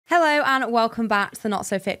and welcome back to the Not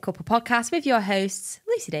So Fit Couple podcast with your hosts,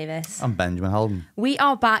 Lucy Davis. I'm Ben Haldon. We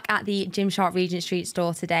are back at the Gymshark Regent Street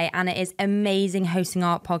store today, and it is amazing hosting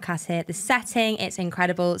our podcast here. The setting, it's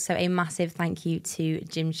incredible. So a massive thank you to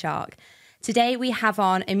Gymshark. Today we have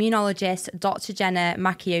on immunologist Dr. Jena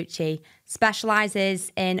Macciochi,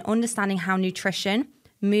 specialises in understanding how nutrition,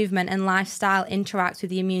 movement and lifestyle interact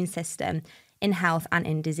with the immune system in health and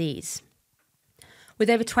in disease. With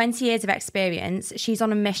over 20 years of experience, she's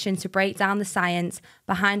on a mission to break down the science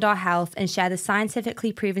behind our health and share the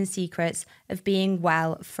scientifically proven secrets of being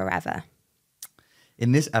well forever.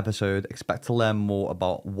 In this episode, expect to learn more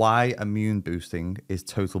about why immune boosting is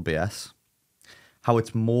total BS, how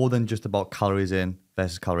it's more than just about calories in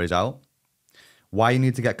versus calories out, why you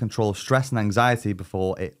need to get control of stress and anxiety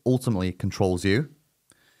before it ultimately controls you,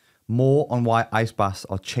 more on why ice baths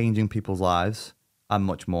are changing people's lives, and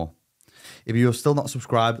much more. If you're still not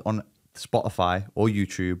subscribed on Spotify or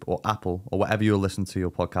YouTube or Apple or whatever you're listening to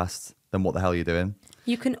your podcasts, then what the hell are you doing?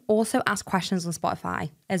 You can also ask questions on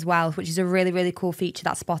Spotify as well, which is a really, really cool feature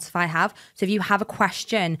that Spotify have. So if you have a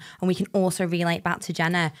question and we can also relay it back to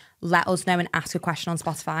Jenna, let us know and ask a question on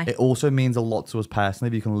Spotify. It also means a lot to us personally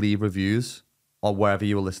if you can leave reviews or wherever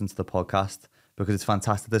you will listen to the podcast, because it's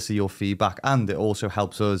fantastic to see your feedback, and it also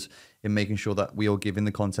helps us in making sure that we are giving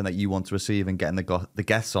the content that you want to receive and getting the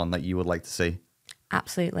guests on that you would like to see.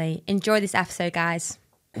 Absolutely. Enjoy this episode, guys.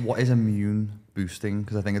 What is immune boosting?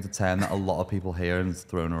 Because I think it's a term that a lot of people hear and it's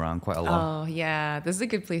thrown around quite a lot. Oh, yeah. This is a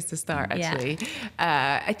good place to start, actually.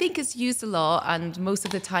 Yeah. I think it's used a lot, and most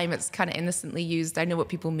of the time it's kind of innocently used. I know what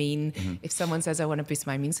people mean. Mm-hmm. If someone says, I want to boost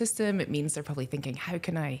my immune system, it means they're probably thinking, how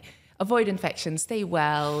can I avoid infection, stay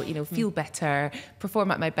well, feel better, perform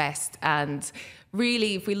at my best. And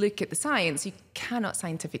really, if we look at the science, you cannot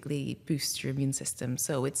scientifically boost your immune system.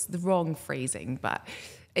 So it's the wrong phrasing, but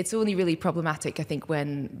it's only really problematic, I think,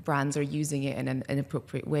 when brands are using it in an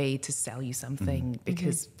inappropriate way to sell you something,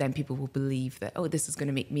 because then people will believe that, oh, this is going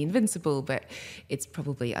to make me invincible, but it's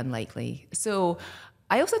probably unlikely. So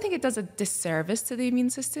I also think it does a disservice to the immune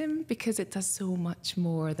system, because it does so much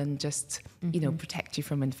more than just, protect you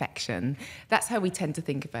from infection. That's how we tend to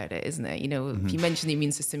think about it, isn't it? If you mention the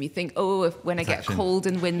immune system, you think, oh, when I get cold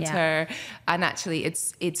in winter, and actually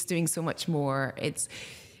it's doing so much more.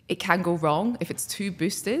 It can go wrong if it's too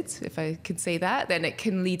boosted, if I could say that. Then it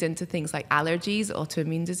can lead into things like allergies,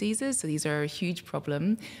 autoimmune diseases. So these are a huge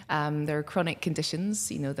problem. There are chronic conditions,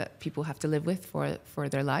 that people have to live with for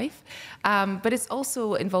their life. But it's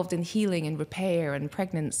also involved in healing and repair and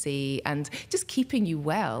pregnancy and just keeping you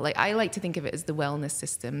well. Like, I like to think of it as the wellness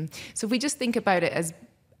system. So if we just think about it as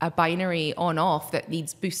a binary on-off that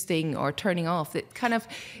needs boosting or turning off, it kind of,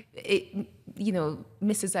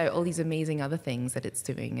 misses out all these amazing other things that it's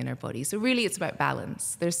doing in our body. So really it's about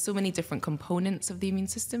balance. There's so many different components of the immune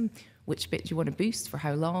system. Which bit do you want to boost for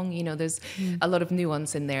how long? There's a lot of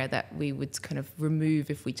nuance in there that we would kind of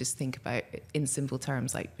remove if we just think about it in simple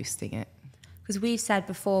terms like boosting it. Because we've said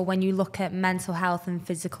before, when you look at mental health and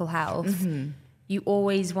physical health, you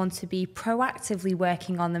always want to be proactively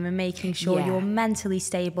working on them and making sure you're mentally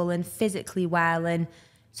stable and physically well, and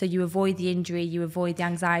so you avoid the injury, you avoid the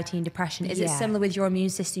anxiety and depression. Is it similar with your immune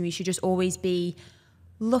system? You should just always be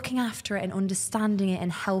looking after it and understanding it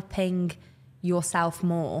and helping yourself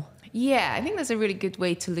more. Yeah, I think that's a really good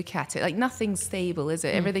way to look at it. Like, nothing's stable, is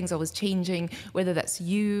it? Everything's always changing, whether that's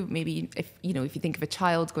you, maybe if you think of a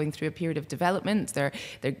child going through a period of development, they're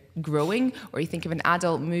growing, or you think of an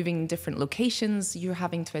adult moving different locations, you're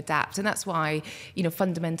having to adapt. And that's why,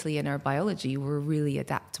 fundamentally in our biology, we're really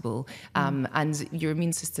adaptable. And your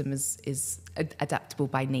immune system is adaptable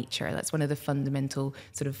by nature. That's one of the fundamental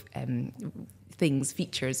sort of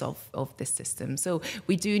features of this system. So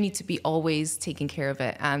we do need to be always taking care of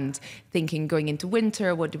it and thinking, going into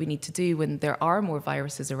winter, what do we need to do when there are more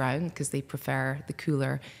viruses around, because they prefer the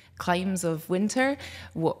cooler climes of winter?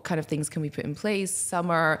 What kind of things can we put in place?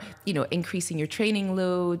 Summer, increasing your training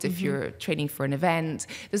load if you're training for an event.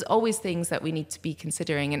 There's always things that we need to be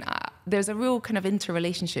considering, and there's a real kind of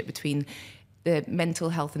interrelationship between the mental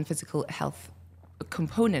health and physical health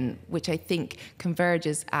component, which I think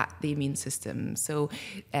converges at the immune system. So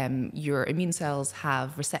your immune cells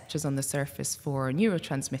have receptors on the surface for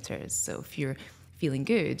neurotransmitters. So if you're feeling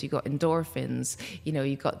good, you've got endorphins,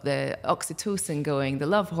 you've got the oxytocin going, the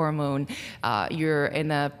love hormone, you're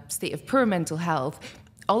in a state of poor mental health.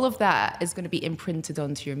 All of that is going to be imprinted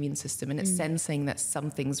onto your immune system, and it's sensing that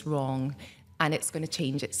something's wrong, and it's going to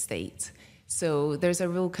change its state. So there's a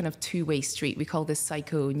real kind of two-way street. We call this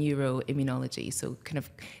psycho-neuroimmunology. So kind of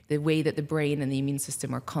the way that the brain and the immune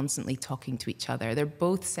system are constantly talking to each other. They're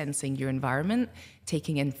both sensing your environment,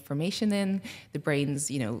 taking information in. The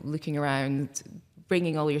brain's, looking around,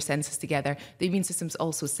 bringing all your senses together. The immune system's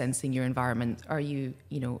also sensing your environment. Are you,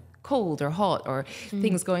 cold or hot or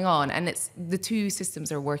things going on? And it's the two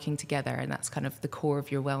systems are working together, and that's kind of the core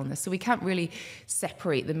of your wellness. So we can't really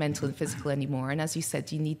separate the mental and physical anymore. And as you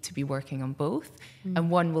said, you need to be working on both,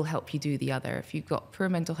 and one will help you do the other. If you've got poor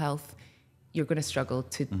mental health, you're going to struggle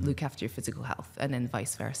to look after your physical health, and then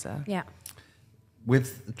vice versa. Yeah.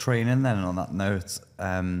 With training then, and on that note,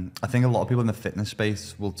 I think a lot of people in the fitness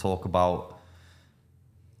space will talk about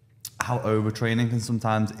how overtraining can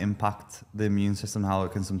sometimes impact the immune system, how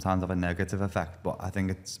it can sometimes have a negative effect. But I think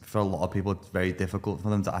it's, for a lot of people, it's very difficult for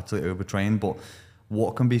them to actually overtrain. But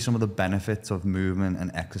what can be some of the benefits of movement and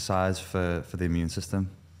exercise for the immune system?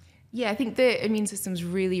 Yeah, I think the immune system's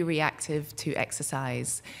really reactive to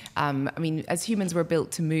exercise. As humans, we're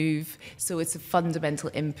built to move, so it's a fundamental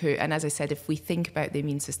input. And as I said, if we think about the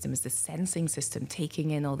immune system as the sensing system,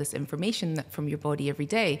 taking in all this information from your body every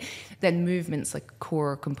day, then movement's like a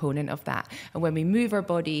core component of that. And when we move our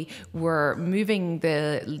body, we're moving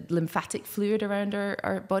the lymphatic fluid around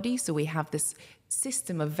our body. So we have this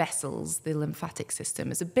system of vessels. The lymphatic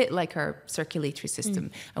system is a bit like our circulatory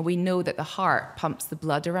system, and we know that the heart pumps the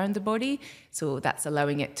blood around the body, so that's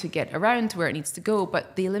allowing it to get around to where it needs to go.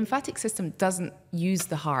 But the lymphatic system doesn't use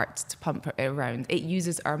the heart to pump it around. It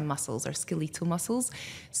uses our muscles, our skeletal muscles.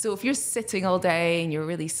 So if you're sitting all day and you're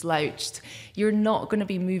really slouched, you're not going to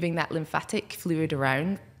be moving that lymphatic fluid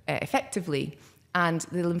around effectively. And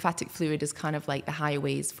the lymphatic fluid is kind of like the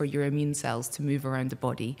highways for your immune cells to move around the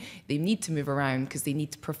body. They need to move around because they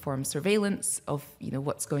need to perform surveillance of,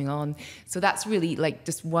 what's going on. So that's really like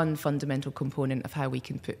just one fundamental component of how we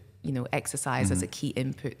can put, exercise as a key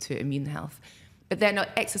input to immune health. But then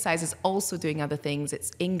exercise is also doing other things.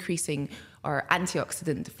 It's increasing our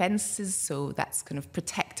antioxidant defenses, so that's kind of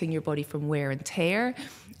protecting your body from wear and tear.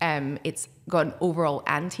 It's got an overall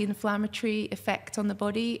anti-inflammatory effect on the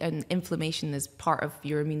body, and inflammation is part of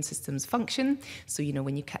your immune system's function. So,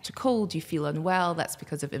 when you catch a cold, you feel unwell, that's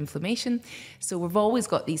because of inflammation. So we've always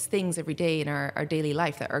got these things every day in our daily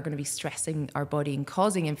life that are going to be stressing our body and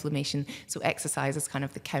causing inflammation. So exercise is kind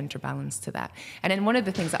of the counterbalance to that. And then one of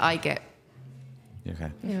the things that I get...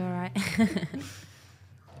 Okay. You're all right.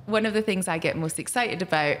 One of the things I get most excited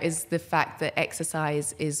about is the fact that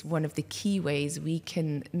exercise is one of the key ways we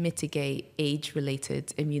can mitigate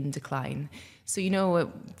age-related immune decline.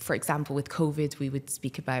 So, for example, with COVID, we would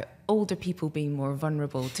speak about older people being more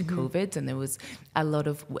vulnerable to COVID, and there was a lot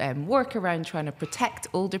of work around trying to protect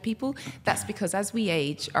older people. That's because as we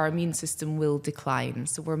age, our immune system will decline,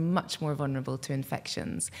 so we're much more vulnerable to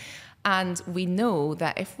infections. And we know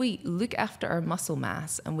that if we look after our muscle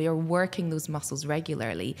mass and we are working those muscles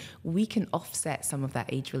regularly, we can offset some of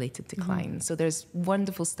that age-related decline. So there's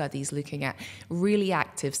wonderful studies looking at really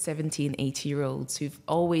active 70 and 80-year-olds who've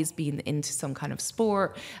always been into some kind of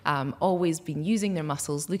sport, always been using their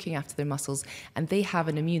muscles, looking after their muscles, and they have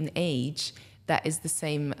an immune age that is the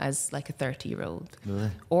same as like a 30-year-old.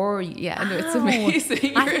 Really? Or, yeah, no, it's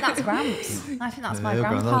amazing. I think that's Gramps. I think that's my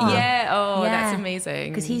grandpa. Yeah, that's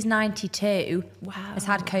amazing. Because he's 92. Wow. Has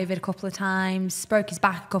had COVID a couple of times, broke his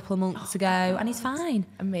back a couple of months ago, and he's fine.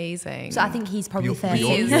 Amazing. So I think he's probably 30.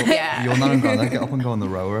 Your nan and granddad get up and go on the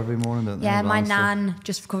rower every morning, don't they? Yeah, my nan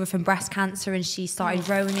just recovered from breast cancer and she started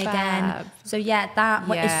rowing again. So as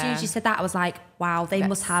soon as you said that, I was like, wow, they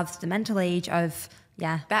must have the mental age of...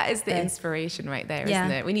 Yeah, that is the inspiration right there,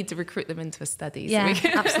 isn't it? We need to recruit them into a study. Yeah,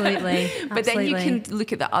 absolutely. But then you can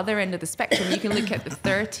look at the other end of the spectrum. You can look at the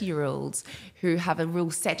 30-year-olds who have a real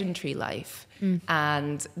sedentary life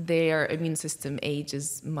and their immune system age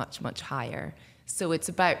is much, much higher. So it's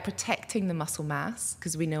about protecting the muscle mass,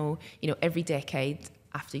 because we know, every decade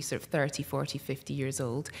after you sort of 30, 40, 50 years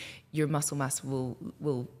old, your muscle mass will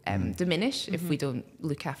diminish if we don't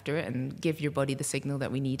look after it and give your body the signal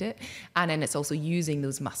that we need it. And then it's also using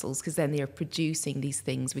those muscles, because then they're producing these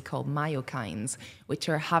things we call myokines, which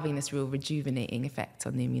are having this real rejuvenating effect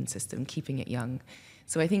on the immune system, keeping it young.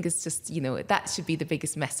 So I think it's just, that should be the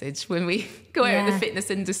biggest message when we go out in the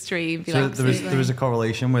fitness industry. And be so there is a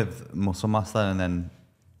correlation with muscle mass then, and then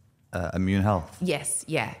immune health. Yes,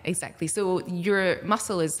 yeah, exactly. So your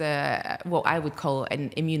muscle is what I would call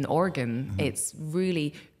an immune organ. It's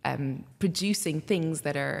really producing things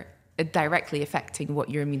that are directly affecting what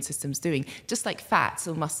your immune system's doing. Just like fat,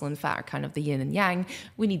 so muscle and fat are kind of the yin and yang.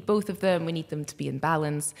 We need both of them. We need them to be in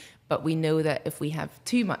balance. But we know that if we have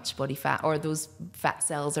too much body fat, or those fat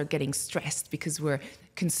cells are getting stressed because we're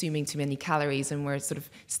consuming too many calories and we're sort of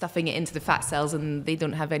stuffing it into the fat cells and they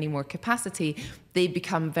don't have any more capacity, they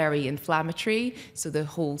become very inflammatory. So the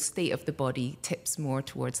whole state of the body tips more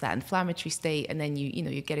towards that inflammatory state. And then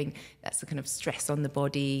you're getting, that's the kind of stress on the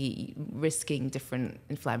body, risking different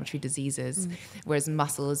inflammatory diseases. Whereas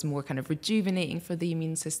muscle is more kind of rejuvenating for the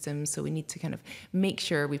immune system. So we need to kind of make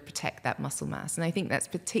sure we protect that muscle mass. And I think that's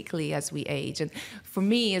particularly as we age. And for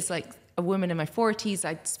me, it's like, a woman in my 40s,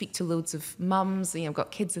 I speak to loads of mums, I've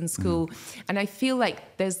got kids in school, and I feel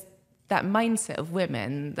like there's that mindset of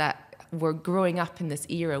women that were growing up in this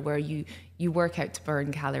era where you work out to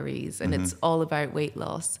burn calories and it's all about weight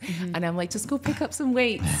loss. And I'm like, just go pick up some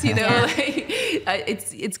weights,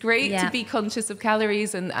 it's great to be conscious of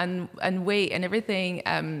calories and weight and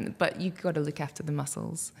everything, but you've got to look after the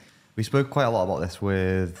muscles. We spoke quite a lot about this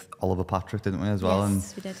with Oliver Patrick, didn't we, as well?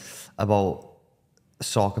 Yes, we did. About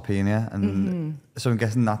sarcopenia, and so I'm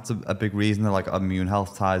guessing that's a big reason that like immune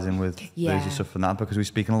health ties in with those who suffer from that, because we're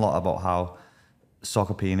speaking a lot about how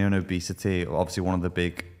sarcopenia and obesity are obviously one of the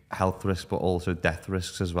big health risks, but also death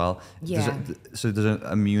risks as well. So does an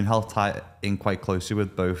immune health tie in quite closely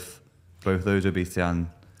with both those, obesity and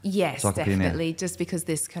sarcopenia? Definitely, just because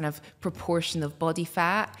this kind of proportion of body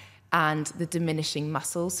fat and the diminishing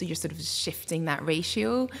muscle, so you're sort of shifting that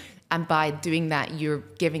ratio. And by doing that, you're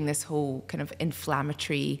giving this whole kind of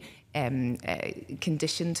inflammatory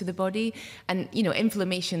condition to the body. And,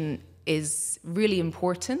 inflammation is really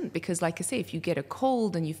important because, like I say, if you get a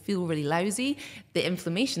cold and you feel really lousy, the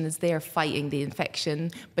inflammation is there fighting the infection,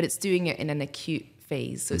 but it's doing it in an acute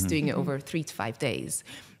phase. So it's doing it over 3 to 5 days.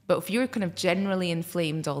 But if you're kind of generally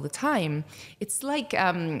inflamed all the time, it's like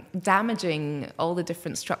damaging all the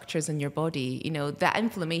different structures in your body. That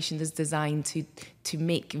inflammation is designed to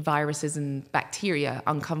make viruses and bacteria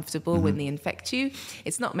uncomfortable when they infect you.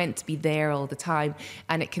 It's not meant to be there all the time.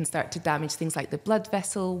 And it can start to damage things like the blood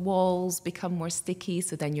vessel walls, become more sticky.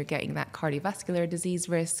 So then you're getting that cardiovascular disease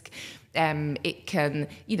risk. It can,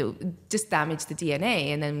 just damage the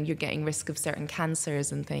DNA, and then you're getting risk of certain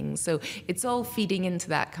cancers and things. So it's all feeding into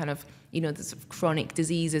that kind of, the sort of chronic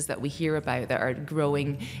diseases that we hear about that are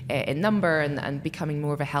growing in number and becoming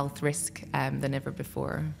more of a health risk than ever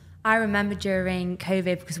before. I remember during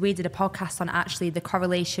COVID, because we did a podcast on actually the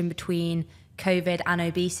correlation between COVID and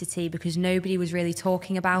obesity, because nobody was really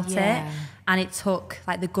talking about it, and it took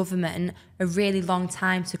like the government a really long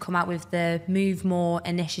time to come out with the Move More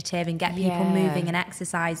initiative and get people moving and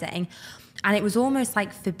exercising, and it was almost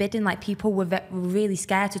like forbidden. Like people were really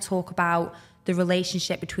scared to talk about the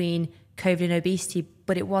relationship between COVID and obesity,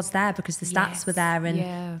 but it was there because the stats were there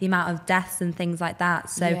and the amount of deaths and things like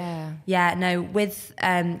that. So with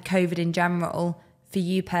COVID in general, for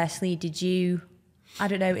you personally, did you, I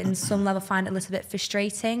don't know, in some level find it a little bit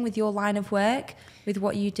frustrating with your line of work, with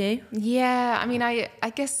what you do? Yeah, I mean, I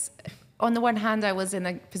guess on the one hand, I was in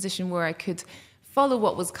a position where I could follow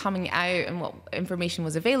what was coming out and what information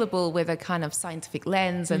was available with a kind of scientific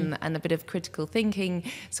lens and a bit of critical thinking.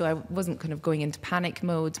 So I wasn't kind of going into panic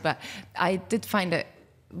mode, but I did find it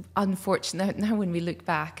unfortunate now when we look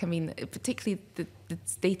back. I mean, particularly the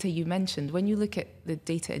data you mentioned, when you look at the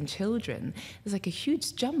data in children, there's like a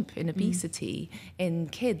huge jump in obesity in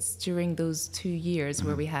kids during those 2 years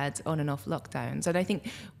where we had on and off lockdowns. And I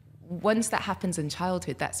think once that happens in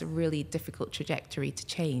childhood, that's a really difficult trajectory to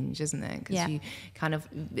change, isn't it? Because you kind of,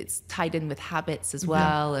 it's tied in with habits as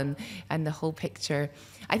well, and the whole picture.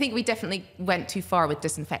 I think we definitely went too far with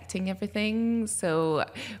disinfecting everything. So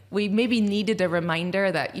we maybe needed a reminder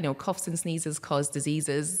that, coughs and sneezes cause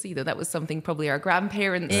diseases. That was something probably our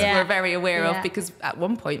grandparents were very aware of, because at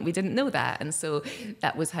one point we didn't know that. And so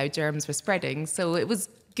that was how germs were spreading. So it was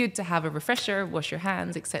good to have a refresher, wash your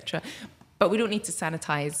hands, etc. But we don't need to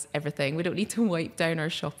sanitize everything. We don't need to wipe down our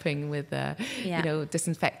shopping with,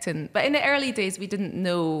 disinfectant. But in the early days, we didn't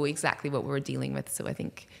know exactly what we were dealing with. So I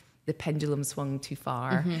think the pendulum swung too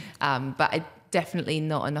far. But definitely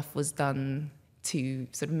not enough was done to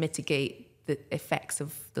sort of mitigate the effects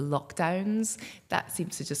of the lockdowns. That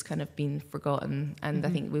seems to just kind of been forgotten, and I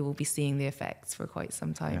think we will be seeing the effects for quite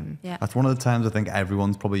some time. That's one of the times I think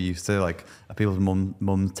everyone's probably used to, like people's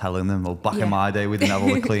mum telling them, well, back in my day we didn't have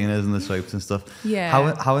all the cleaners and the soaps and stuff.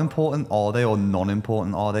 How important are they, or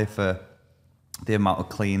non-important are they, for the amount of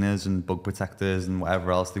cleaners and bug protectors and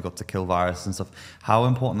whatever else they've got to kill viruses and stuff? How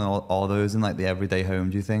important are those in like the everyday home,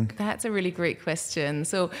 do you think? That's a really great question.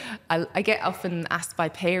 So I get often asked by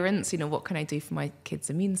parents, what can I do for my kid's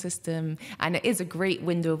immune system? And it is a great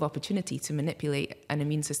window of opportunity to manipulate an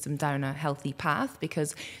immune system down a healthy path,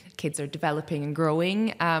 because kids are developing and growing.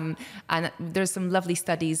 And there's some lovely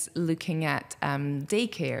studies looking at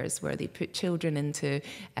daycares where they put children into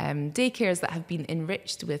daycares that have been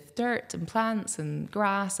enriched with dirt and plants and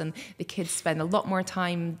grass, and the kids spend a lot more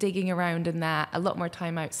time digging around in that, a lot more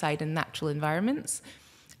time outside in natural environments,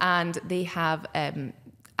 and they have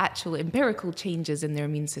actual empirical changes in their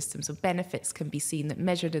immune system. So benefits can be seen that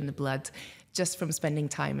measured in the blood just from spending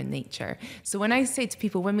time in nature. So when I say to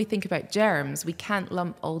people, when we think about germs, we can't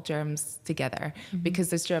lump all germs together because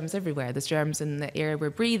there's germs everywhere. There's germs in the air we're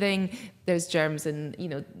breathing. There's germs in,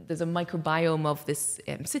 there's a microbiome of this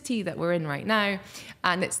city that we're in right now.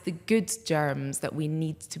 And it's the good germs that we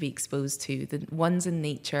need to be exposed to, the ones in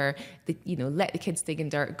nature, let the kids dig in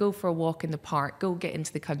dirt, go for a walk in the park, go get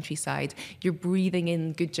into the countryside. You're breathing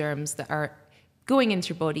in good germs that are going into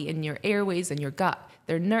your body, in your airways and your gut.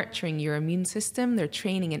 They're nurturing your immune system. They're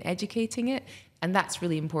training and educating it. And that's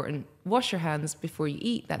really important. Wash your hands before you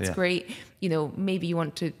eat. That's great. Maybe you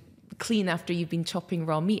want to clean after you've been chopping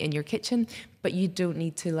raw meat in your kitchen, but you don't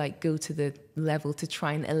need to go to the level to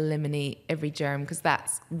try and eliminate every germ, because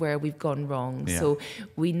that's where we've gone wrong. Yeah. So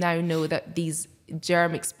we now know that these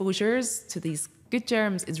germ exposures to these good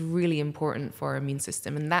germs is really important for our immune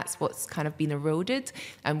system, and that's what's kind of been eroded,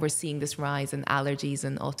 and we're seeing this rise in allergies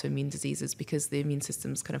and autoimmune diseases because the immune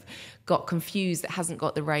system's kind of got confused. It hasn't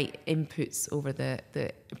got the right inputs over the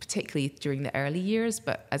particularly during the early years,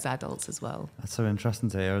 but as adults as well. That's so interesting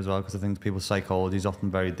to hear as well, because I think people's psychology is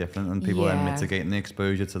often very different, and people then mitigating the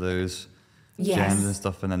exposure to those germs and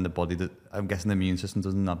stuff, and then the body, I'm guessing the immune system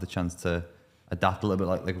doesn't have the chance to adapt a little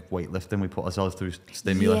bit, like weightlifting. We put ourselves through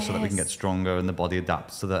stimulus so that we can get stronger, and the body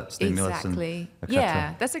adapts to that stimulus. Exactly.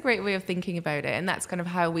 Yeah, that's a great way of thinking about it, and that's kind of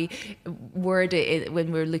how we word it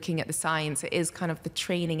when we're looking at the science. It is kind of the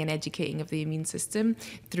training and educating of the immune system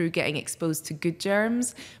through getting exposed to good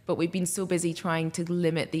germs, but we've been so busy trying to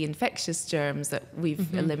limit the infectious germs that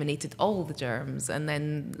we've eliminated all the germs, and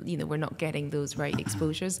then we're not getting those right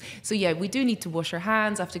exposures. So we do need to wash our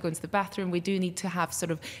hands after going to the bathroom. We do need to have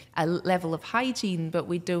sort of a level of hygiene, but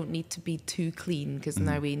we don't need to be too clean, because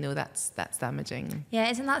now we know that's damaging.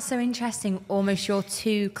 Yeah, isn't that so interesting? Almost you're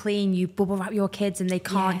too clean, you bubble wrap your kids and they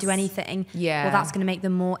can't do anything. Yeah. Well, that's going to make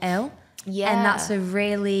them more ill. Yeah. And that's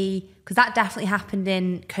because that definitely happened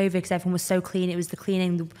in COVID, because everyone was so clean. It was the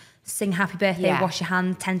cleaning, sing happy birthday, wash your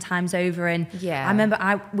hand 10 times over. And I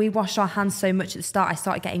remember we washed our hands so much at the start, I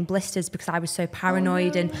started getting blisters because I was so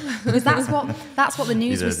paranoid. And because that's what the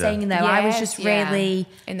news was saying though. I was just really...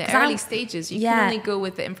 In the early stages, you can only go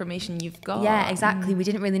with the information you've got. Yeah, exactly. We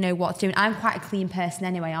didn't really know what to do. And I'm quite a clean person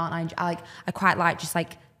anyway, aren't I? I quite like just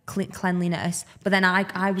cleanliness, but then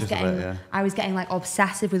I was getting like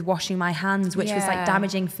obsessive with washing my hands, which was like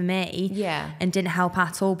damaging for me and didn't help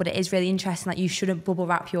at all. But it is really interesting that you shouldn't bubble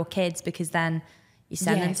wrap your kids, because then you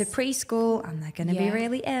send them to preschool and they're going to be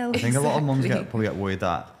really ill. I think a lot of mums probably get worried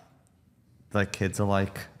that their kids are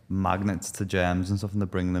like magnets to germs and stuff, and they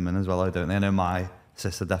bring them in as well. I don't know. I know my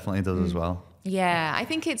sister definitely does as well. Yeah, I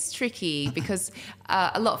think it's tricky because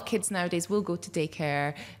a lot of kids nowadays will go to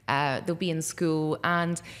daycare, they'll be in school,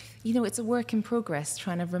 and it's a work in progress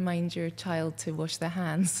trying to remind your child to wash their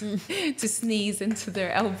hands, to sneeze into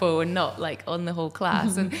their elbow and not like on the whole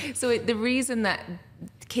class. And so the reason that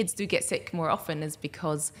kids do get sick more often is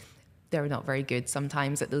because they're not very good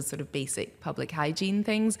sometimes at those sort of basic public hygiene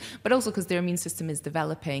things, but also because their immune system is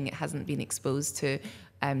developing. It hasn't been exposed to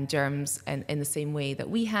germs in the same way that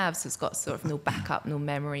we have, so it's got sort of no backup, no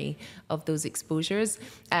memory of those exposures.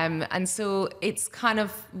 And so it's kind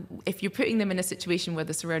of, if you're putting them in a situation where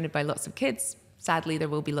they're surrounded by lots of kids, sadly there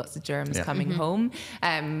will be lots of germs coming home.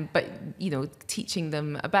 But teaching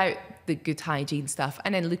them about the good hygiene stuff,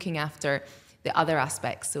 and then looking after the other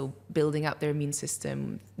aspects, so building up their immune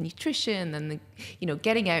system, nutrition, and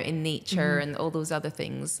getting out in nature and all those other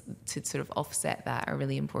things to sort of offset that are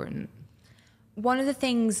really important. One of the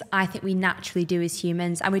things I think we naturally do as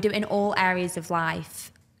humans, and we do it in all areas of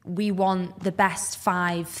life, we want the best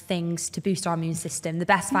 5 things to boost our immune system, the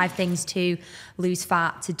best 5 things to lose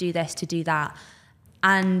fat, to do this, to do that.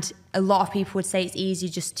 And a lot of people would say it's easy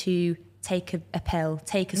just to take a pill,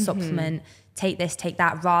 take a supplement, take this, take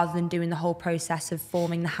that, rather than doing the whole process of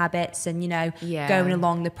forming the habits and, going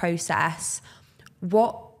along the process.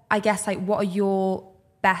 What are your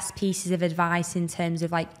best pieces of advice in terms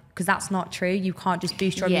of because that's not true. You can't just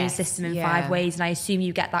boost your immune system in 5 ways. And I assume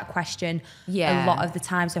you get that question a lot of the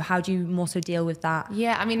time. So how do you more so deal with that?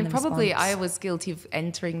 Yeah, I mean, probably response? I was guilty of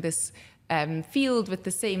entering this field with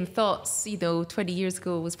the same thoughts, 20 years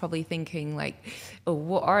ago was probably thinking like, oh,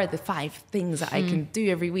 what are the 5 things that I can do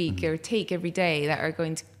every week or take every day that are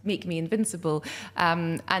going to make me invincible?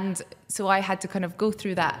 And so I had to kind of go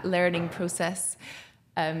through that learning process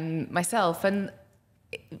myself. And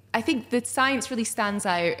I think the science really stands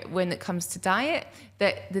out when it comes to diet,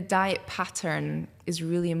 that the diet pattern is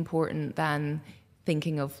really important than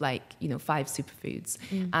thinking of 5 superfoods.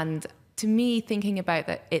 And to me, thinking about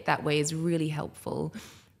it that way is really helpful,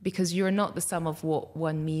 because you're not the sum of what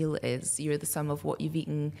one meal is. You're the sum of what you've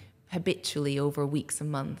eaten habitually over weeks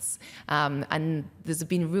and months. And there's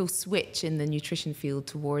been a real switch in the nutrition field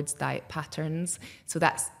towards diet patterns. So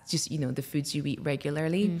that's just, the foods you eat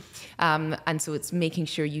regularly. And so it's making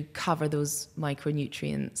sure you cover those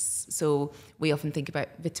micronutrients. So we often think about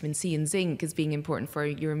vitamin C and zinc as being important for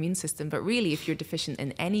your immune system. But really, if you're deficient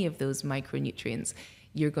in any of those micronutrients,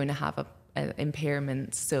 you're going to have an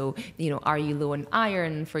impairment. So, are you low on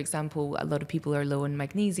iron, for example? A lot of people are low on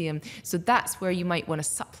magnesium. So that's where you might want to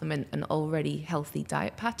supplement an already healthy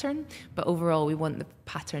diet pattern. But overall, we want the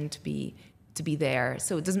pattern to be there.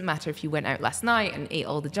 So it doesn't matter if you went out last night and ate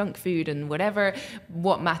all the junk food and whatever.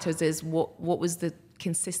 What matters is what was the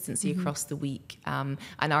consistency across the week. And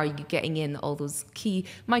are you getting in all those key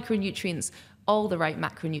micronutrients, all the right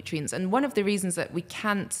macronutrients? And one of the reasons that we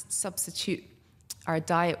can't substitute our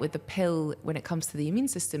diet with a pill when it comes to the immune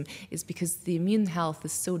system is because the immune health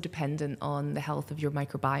is so dependent on the health of your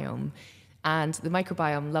microbiome. And the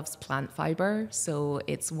microbiome loves plant fiber, so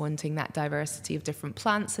it's wanting that diversity of different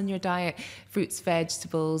plants in your diet: fruits,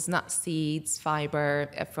 vegetables, nuts, seeds,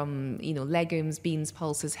 fiber from legumes, beans,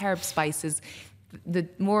 pulses, herbs, spices. The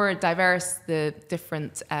more diverse the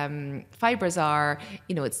different fibers are,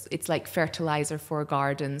 it's like fertilizer for a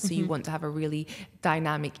garden. So you want to have a really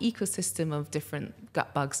dynamic ecosystem of different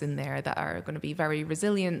gut bugs in there that are going to be very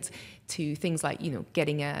resilient to things like,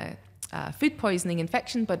 getting a food poisoning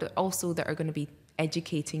infection, but also that are going to be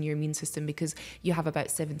educating your immune system, because you have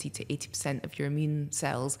about 70 to 80% of your immune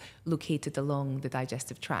cells located along the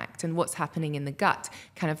digestive tract. And what's happening in the gut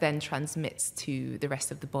kind of then transmits to the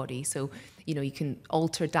rest of the body. So, you can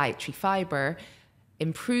alter dietary fiber,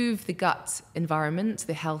 improve the gut environment,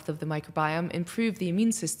 the health of the microbiome, improve the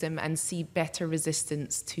immune system, and see better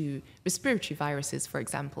resistance to respiratory viruses, for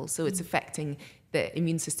example. So it's affecting the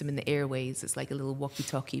immune system in the airways. It's like a little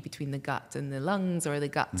walkie-talkie between the gut and the lungs, or the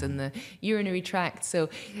gut and the urinary tract. So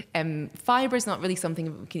fiber is not really something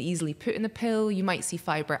that we can easily put in a pill. You might see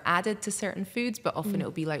fiber added to certain foods, but often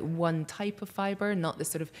it'll be like one type of fiber, not the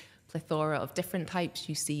sort of plethora of different types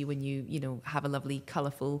you see when you have a lovely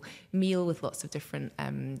colourful meal with lots of different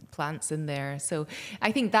plants in there. So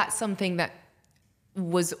I think that's something that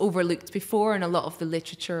was overlooked before, and a lot of the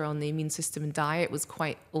literature on the immune system and diet was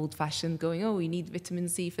quite old-fashioned, going, oh, we need vitamin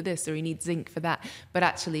C for this, or we need zinc for that. But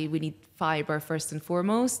actually, we need fiber first and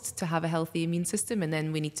foremost to have a healthy immune system, and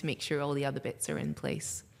then we need to make sure all the other bits are in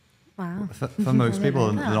place. Wow. For most people,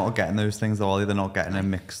 they're not getting those things, though, are they? They're not getting a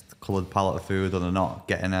mixed coloured palette of food, or they're not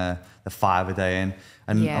getting the 5 a day in.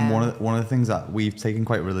 And one of the things that we've taken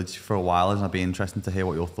quite religiously for a while is, and I'd be interested to hear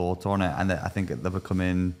what your thoughts are on it, and I think they're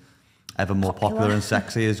becoming ever more popular and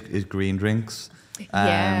sexy, is green drinks.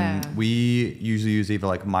 We usually use either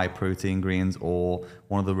like MyProtein greens, or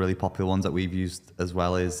one of the really popular ones that we've used as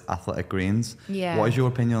well is Athletic Greens. What is your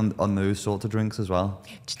opinion on those sorts of drinks as well?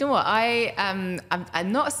 Do you know what? I'm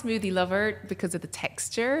not a smoothie lover because of the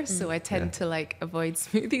texture, so I tend to avoid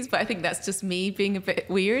smoothies, but I think that's just me being a bit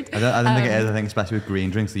weird. I don't think it is. I think especially with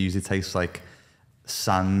green drinks, they usually taste like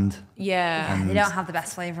sand. They don't have the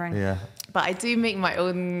best flavouring. But I do make my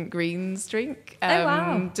own greens drink.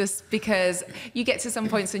 Just because you get to some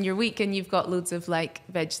points in your week and you've got loads of veg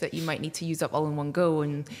that you might need to use up all in one go.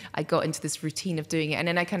 And I got into this routine of doing it. And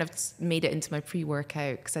then I kind of made it into my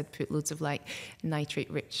pre-workout, because I'd put loads of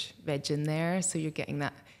nitrate-rich veg in there. So you're getting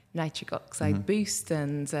that nitric oxide boost.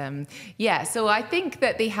 And so I think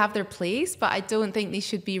that they have their place, but I don't think they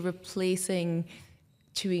should be replacing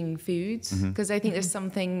chewing foods, because I think there's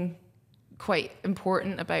something quite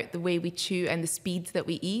important about the way we chew and the speed that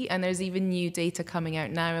we eat. And there's even new data coming out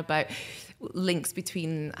now about links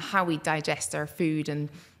between how we digest our food and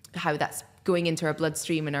how that's going into our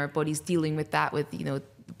bloodstream, and our body's dealing with that with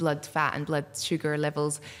blood fat and blood sugar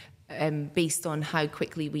levels based on how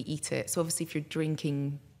quickly we eat it. So obviously if you're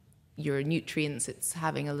drinking your nutrients, it's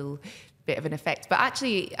having a little bit of an effect. But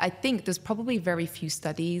actually, I think there's probably very few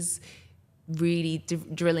studies really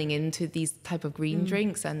drilling into these type of green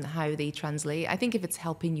drinks and how they translate. I think if it's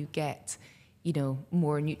helping you get,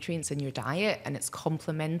 more nutrients in your diet, and it's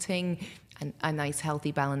complementing a nice,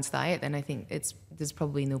 healthy, balanced diet, then I think there's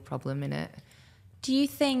probably no problem in it. Do you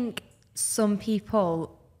think some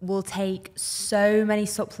people will take so many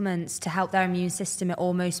supplements to help their immune system, it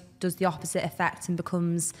almost does the opposite effect and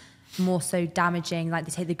becomes more so damaging. Like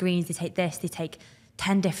they take the greens, they take this, they take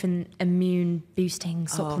 10 different immune boosting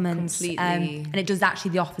supplements, and it does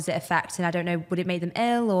actually the opposite effect. And I don't know, would it make them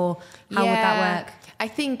ill, or how would that work? I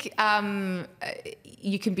think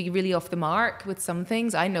you can be really off the mark with some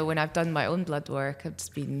things. I know when I've done my own blood work, I've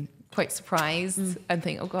just been quite surprised and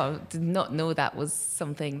think, oh God, I did not know that was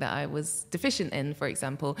something that I was deficient in, for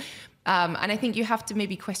example. And I think you have to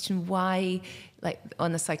maybe question why, like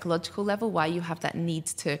on a psychological level, why you have that need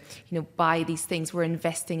to, buy these things. We're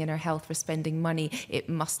investing in our health, we're spending money. It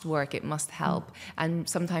must work, it must help. And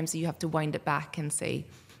sometimes you have to wind it back and say,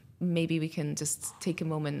 maybe we can just take a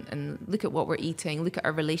moment and look at what we're eating, look at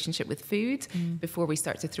our relationship with food before we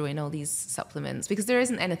start to throw in all these supplements, because there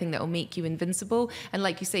isn't anything that will make you invincible. And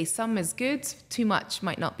like you say, some is good, too much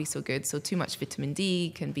might not be so good. So too much vitamin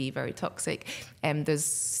D can be very toxic. There's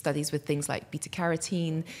studies with things like beta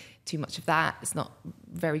carotene. Too much of that is not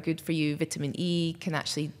very good for you. Vitamin E can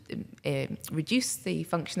actually reduce the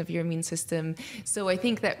function of your immune system. So I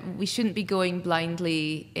think that we shouldn't be going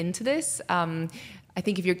blindly into this. I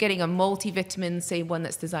think if you're getting a multivitamin, say one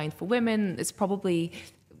that's designed for women, it's probably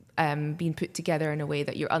being put together in a way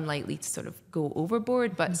that you're unlikely to sort of go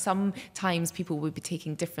overboard. But sometimes people will be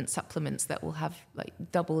taking different supplements that will have like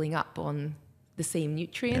doubling up on the same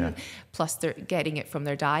nutrient, plus they're getting it from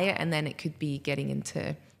their diet, and then it could be getting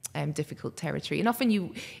into difficult territory. And often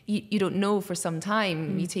you don't know for some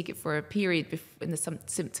time. You take it for a period, and the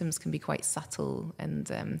symptoms can be quite subtle.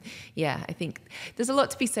 And I think there's a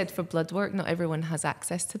lot to be said for blood work. Not everyone has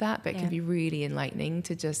access to that, but it can be really enlightening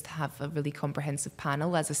to just have a really comprehensive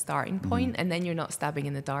panel as a starting point, and then you're not stabbing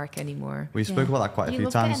in the dark anymore. We spoke about that quite a few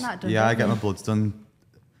times. Done, I get my bloods done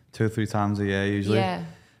 2 or 3 times a year usually. Yeah.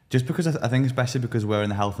 Just because I think, especially because we're in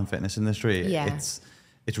the health and fitness industry,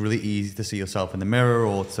 it's really easy to see yourself in the mirror,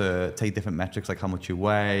 or to take different metrics like how much you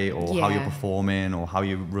weigh, or how you're performing, or how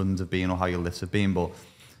your runs have been, or how your lifts have been. But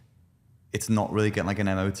it's not really getting like an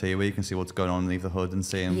MOT where you can see what's going on underneath the hood and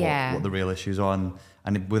seeing what the real issues are.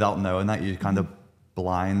 And without knowing that, you're kind of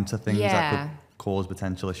blind to things that could cause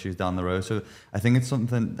potential issues down the road. So I think it's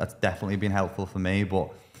something that's definitely been helpful for me. But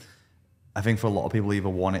I think for a lot of people, either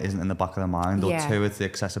one, it isn't in the back of their mind, or two, it's the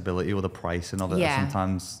accessibility or the pricing of it that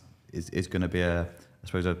sometimes is going to be a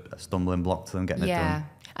stumbling block to them getting it done.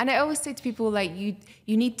 And I always say to people, like, you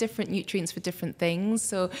need different nutrients for different things.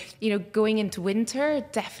 So, going into winter,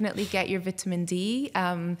 definitely get your vitamin D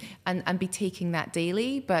and be taking that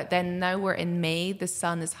daily. But then now we're in May, the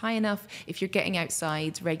sun is high enough. If you're getting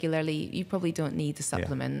outside regularly, you probably don't need a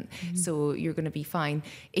supplement. So you're going to be fine.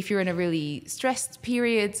 If you're in a really stressed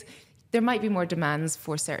period, there might be more demands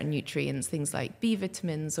for certain nutrients, things like B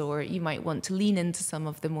vitamins, or you might want to lean into some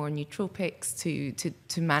of the more nootropics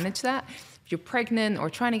to manage that. If you're pregnant or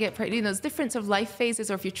trying to get pregnant, there's different sort of life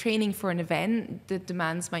phases, or if you're training for an event, the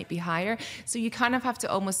demands might be higher. So you kind of have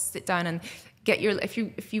to almost sit down and get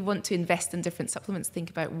if you want to invest in different supplements, think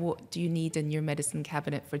about what do you need in your medicine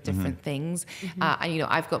cabinet for different things. And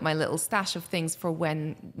I've got my little stash of things for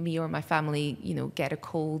when me or my family, get a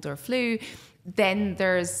cold or flu. Then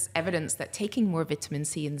there's evidence that taking more vitamin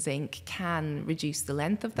C and zinc can reduce the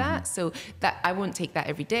length of that. So that I won't take that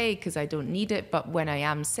every day because I don't need it. But when I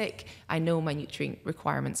am sick, I know my nutrient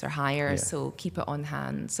requirements are higher. So keep it on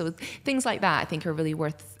hand. So things like that, I think, are really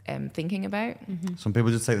worth thinking about. Some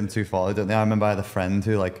people just take them too far, don't they? I remember I had a friend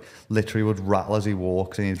who literally would rattle as he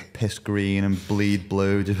walks, and he'd piss green and bleed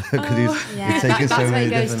blue just because he's taking so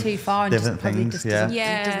many different things. It doesn't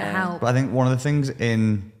help. But I think one of the things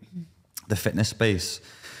in the fitness space,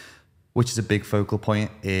 which is a big focal point,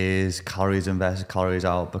 is calories in versus calories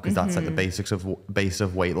out, because that's like the base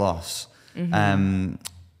of weight loss. And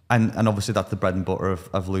obviously that's the bread and butter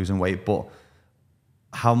of losing weight. But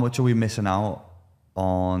how much are we missing out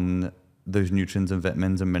on those nutrients and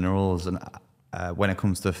vitamins and minerals? And when it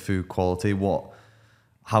comes to food quality,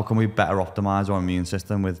 how can we better optimize our immune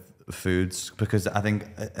system with foods? Because I think,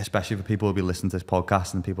 especially for people who'll be listening to this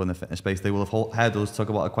podcast and people in the fitness space, they will have heard us talk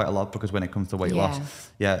about it quite a lot, because when it comes to weight loss,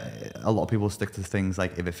 a lot of people stick to things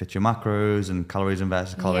like if it fits your macros and calories in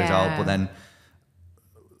versus calories out, but then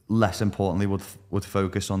less importantly would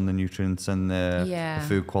focus on the nutrients and the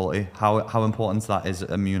food quality. How important that is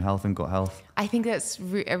immune health and gut health? I think that's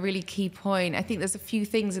a really key point. I think there's a few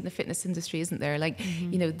things in the fitness industry, isn't there? Like,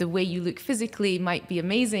 the way you look physically might be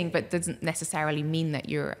amazing, but doesn't necessarily mean that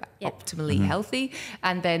you're optimally healthy.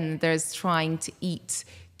 And then there's trying to eat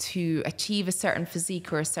to achieve a certain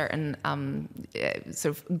physique or a certain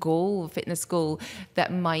sort of goal, fitness goal,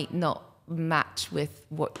 that might not match with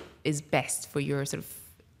what is best for your sort of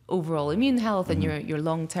overall immune health and your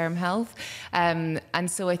long-term health. And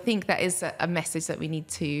so I think that is a message that we need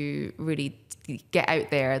to really get out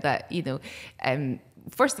there, that,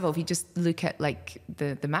 first of all, if you just look at like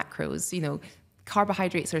the macros,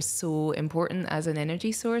 carbohydrates are so important as an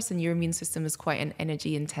energy source, and your immune system is quite an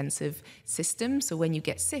energy intensive system. So when you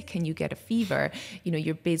get sick and you get a fever,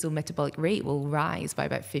 your basal metabolic rate will rise by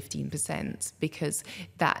about 15%, because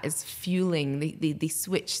that is fueling, they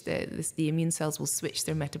switch, the immune cells will switch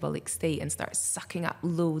their metabolic state and start sucking up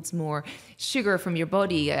loads more sugar from your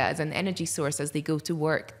body as an energy source as they go to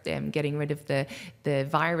work, getting rid of the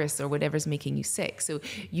virus or whatever's making you sick. So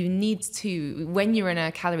you need to, when you're in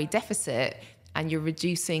a calorie deficit, and you're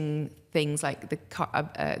reducing things like the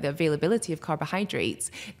availability of carbohydrates,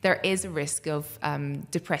 there is a risk of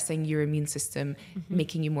depressing your immune system,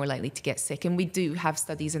 making you more likely to get sick. And we do have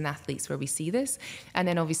studies in athletes where we see this. And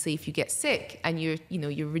then obviously if you get sick and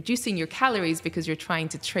you're reducing your calories because you're trying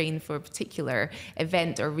to train for a particular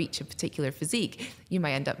event or reach a particular physique, you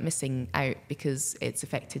might end up missing out because it's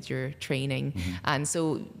affected your training. And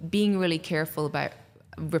so being really careful about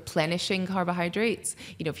replenishing carbohydrates.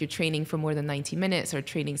 If you're training for more than 90 minutes or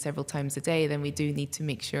training several times a day, then we do need to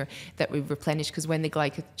make sure that we replenish, because when the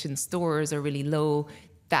glycogen stores are really low,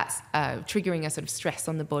 that's triggering a sort of stress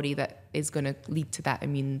on the body that is going to lead to that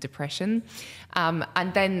immune depression.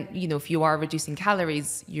 And then, if you are reducing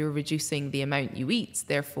calories, you're reducing the amount you eat.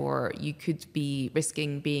 Therefore, you could be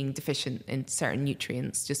risking being deficient in certain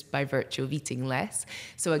nutrients just by virtue of eating less.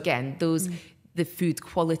 So again, the food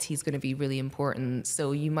quality is going to be really important.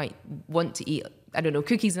 So you might want to eat,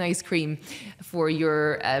 cookies and ice cream for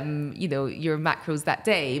your macros that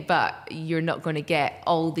day, but you're not going to get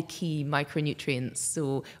all the key micronutrients.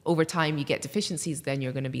 So over time you get deficiencies, then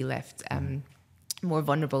you're going to be left more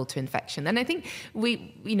vulnerable to infection. And I think we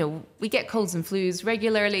get colds and flus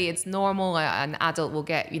regularly. It's normal. An adult will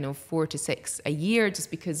get, 4 to 6 a year,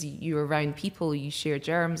 just because you're around people, you share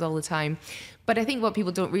germs all the time. But I think what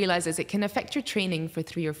people don't realize is it can affect your training for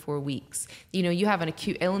 3 or 4 weeks. You have an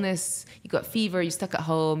acute illness, you got fever, you're stuck at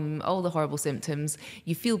home, all the horrible symptoms,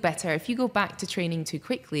 you feel better. If you go back to training too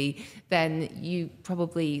quickly, then you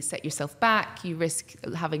probably set yourself back, you risk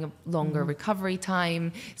having a longer recovery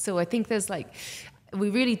time. So I think we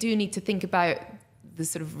really do need to think about the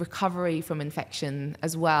sort of recovery from infection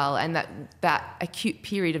as well, and that acute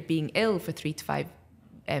period of being ill for 3 to 5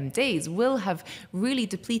 days will have really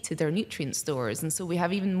depleted their nutrient stores, and so we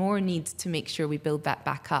have even more need to make sure we build that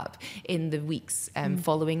back up in the weeks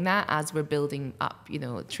following that, as we're building up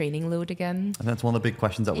training load again. And that's one of the big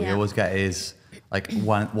questions that we always get is like,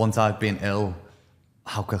 once I've been ill,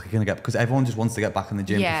 how quickly can I get, because everyone just wants to get back in the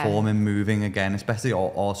gym, performing, moving again, especially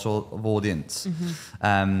our sort of audience.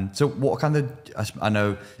 So what kind of, I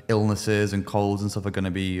know illnesses and colds and stuff are going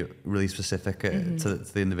to be really specific to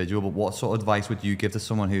the individual, but what sort of advice would you give to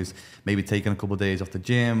someone who's maybe taken a couple of days off the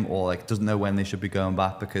gym, or like doesn't know when they should be going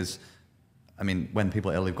back? Because when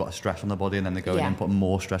people are ill, they've got a stress on their body, and then they go in and put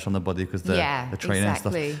more stress on their body because they're training and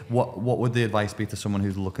stuff. What would the advice be to someone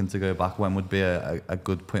who's looking to go back? When would be a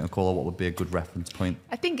good point of call, or what would be a good reference point?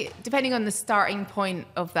 I think depending on the starting point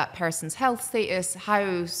of that person's health status,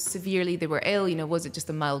 how severely they were ill, was it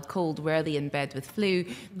just a mild cold? Were they in bed with flu?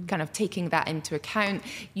 Kind of taking that into account.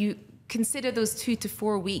 You consider those 2 to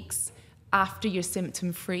 4 weeks after you're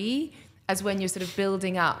symptom free as when you're sort of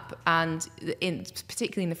building up, and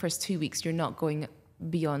particularly in the first 2 weeks, you're not going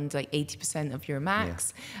beyond like 80% of your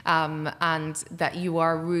max, and that you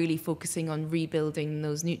are really focusing on rebuilding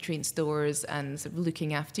those nutrient stores and sort of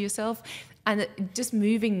looking after yourself, and just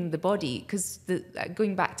moving the body, because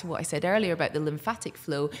going back to what I said earlier about the lymphatic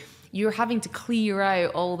flow, you're having to clear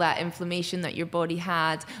out all that inflammation that your body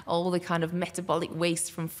had, all the kind of metabolic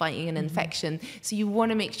waste from fighting an infection. So you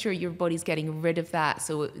want to make sure your body's getting rid of that.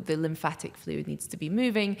 So the lymphatic fluid needs to be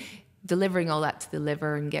moving, delivering all that to the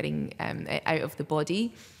liver and getting it out of the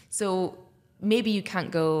body. So maybe you can't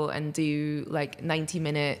go and do like 90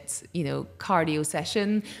 minutes, cardio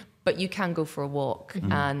session, but you can go for a walk,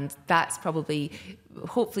 and that's probably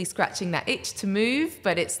hopefully scratching that itch to move,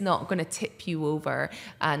 but it's not going to tip you over.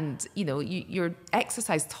 And your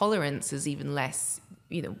exercise tolerance is even less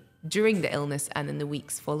during the illness and in the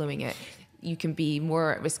weeks following it. You can be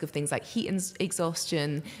more at risk of things like heat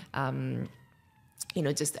exhaustion,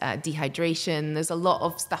 just dehydration. There's a lot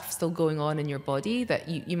of stuff still going on in your body that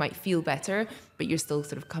you might feel better, but you're still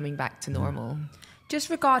sort of coming back to normal. Just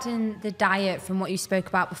regarding the diet, from what you spoke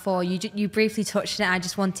about before, you briefly touched on it. I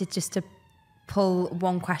just wanted to pull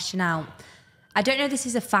one question out. I don't know if this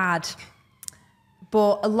is a fad,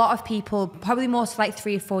 but a lot of people, probably more so like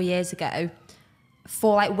 3 or 4 years ago,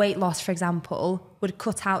 for like weight loss, for example, would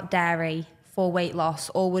cut out dairy, for weight loss,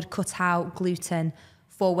 or would cut out gluten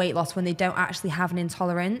for weight loss when they don't actually have an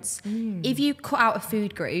intolerance. If you cut out a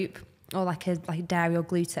food group, or like dairy or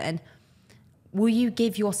gluten, will you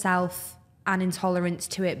give yourself an intolerance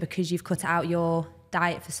to it because you've cut out your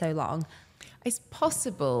diet for so long? It's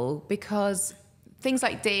possible, because things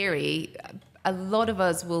like dairy, a lot of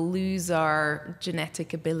us will lose our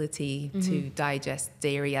genetic ability to digest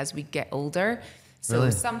dairy as we get older. So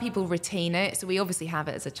Really? some people retain it. So we obviously have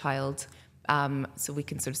it as a child. So we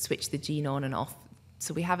can sort of switch the gene on and off.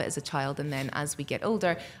 So we have it as a child, and then as we get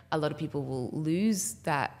older, a lot of people will lose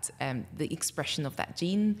that, the expression of that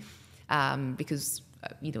gene, because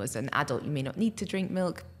as an adult, you may not need to drink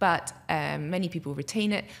milk, but many people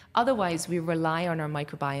retain it. Otherwise, we rely on our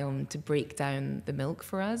microbiome to break down the milk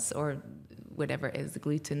for us, or whatever it is, the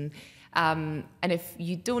gluten. And if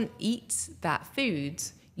you don't eat that food,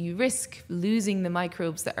 you risk losing the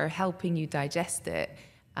microbes that are helping you digest it.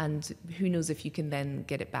 And who knows if you can then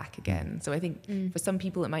get it back again. So I think for some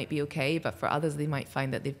people it might be okay, but for others they might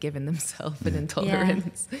find that they've given themselves an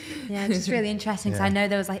intolerance. Yeah, it's just really interesting, because I know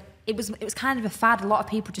there was it was kind of a fad. A lot of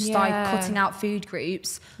people just started cutting out food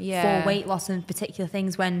groups for weight loss and particular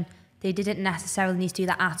things when they didn't necessarily need to do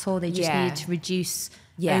that at all. They just needed to reduce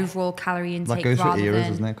overall calorie intake. That goes through rather eras,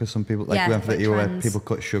 than, doesn't it? Because some people, we went for the era where people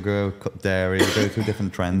cut sugar, cut dairy, go through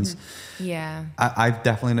different trends. Yeah. I've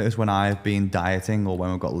definitely noticed when I've been dieting, or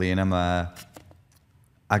when we've got lean, I'll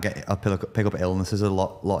pick up illnesses a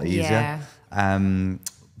lot easier. Yeah.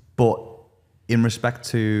 But in respect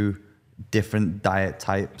to different diet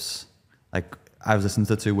types, like I was listening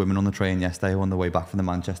to 2 women on the train yesterday on the way back from the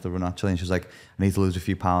Manchester run, actually, and she was like, I need to lose a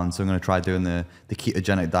few pounds, so I'm going to try doing the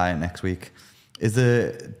ketogenic diet next week. Is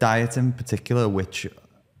there diet in particular which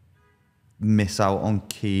miss out on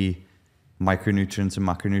key micronutrients and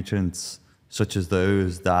macronutrients, such as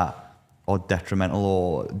those that are detrimental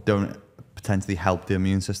or don't potentially help the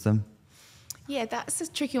immune system? Yeah, that's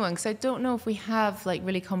a tricky one, because I don't know if we have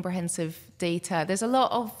really comprehensive data. There's a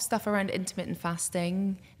lot of stuff around intermittent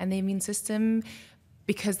fasting and the immune system,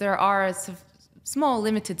 because there are sort of small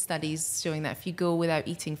limited studies showing that if you go without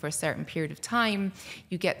eating for a certain period of time,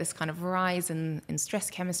 you get this kind of rise in stress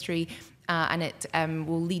chemistry, and it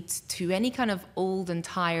will lead to any kind of old and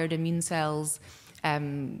tired immune cells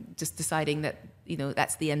just deciding that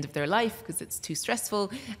that's the end of their life because it's too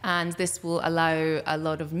stressful, and this will allow a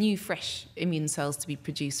lot of new fresh immune cells to be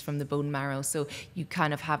produced from the bone marrow. So you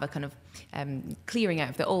kind of have a kind of clearing out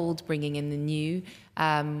of the old, bringing in the new,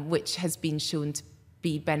 which has been shown to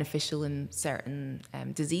be beneficial in certain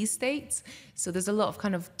disease states. So there's a lot of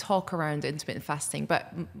kind of talk around intermittent fasting,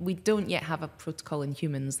 but we don't yet have a protocol in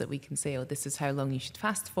humans that we can say, oh, this is how long you should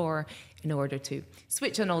fast for in order to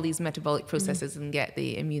switch on all these metabolic processes and get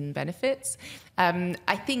the immune benefits.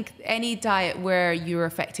 I think any diet where you're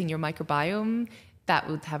affecting your microbiome, that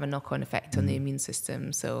would have a knock-on effect on the immune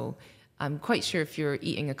system. So I'm quite sure if you're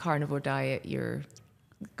eating a carnivore diet, you're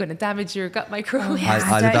going to damage your gut microbiome.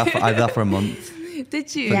 I did that for a month.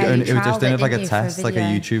 Did you? Yeah, it was just in like a you, test, like a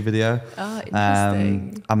YouTube video. Oh,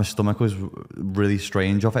 interesting. And my stomach was really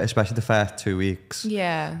strange off it, especially the first 2 weeks.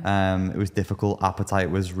 Yeah. It was difficult.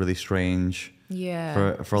 Appetite was really strange.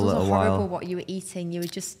 Yeah. For a little while. Horrible what you were eating. You were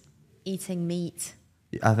just eating meat.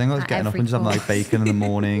 I think I was getting up and just having like bacon in the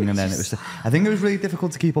morning, and then I think it was really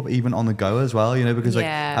difficult to keep up even on the go as well, because if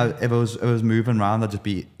I was moving around, I'd just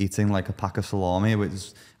be eating like a pack of salami,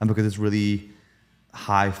 and because it's really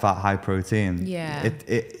high fat, high protein,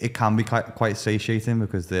 it can be quite satiating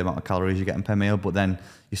because the amount of calories you're getting per meal, but then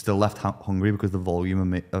you're still left hungry because the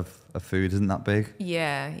volume of food isn't that big.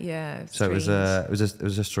 Yeah. So it was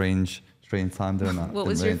a strange time doing that. What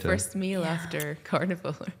was your first meal after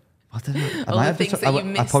carnival? I don't know. I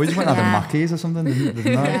probably just went out to Mackey's or something,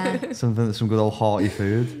 didn't I? Some good old hearty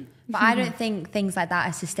food. But I don't think things like that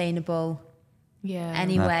are sustainable.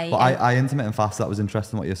 Anyway. No. But I intermittent fast. That was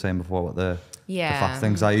interesting what you were saying before about the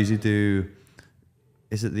fasting. Because I usually do.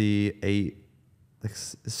 Is it the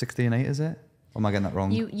 16 8? Is it? Or am I getting that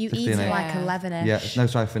wrong? You eat at like 11ish. Yeah. No,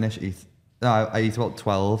 so I eat about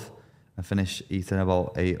 12. I finish eating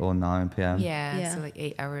about 8 or 9 p.m. Yeah, so like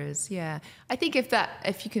 8 hours. Yeah, I think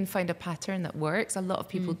if you can find a pattern that works, a lot of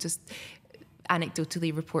people just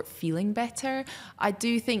anecdotally report feeling better. I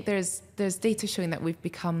do think there's data showing that we've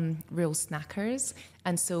become real snackers,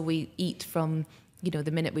 and so we eat from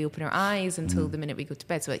the minute we open our eyes until the minute we go to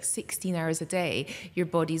bed. So like 16 hours a day, your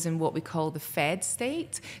body's in what we call the fed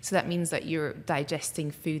state. So that means that you're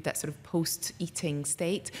digesting food, that sort of post-eating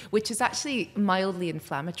state, which is actually mildly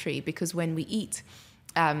inflammatory, because when we eat,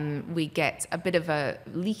 we get a bit of a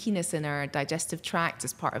leakiness in our digestive tract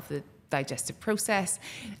as part of the digestive process,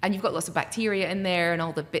 and you've got lots of bacteria in there and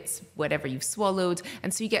all the bits, whatever you've swallowed.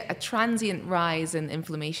 And so you get a transient rise in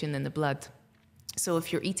inflammation in the blood. So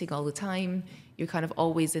if you're eating all the time, you're kind of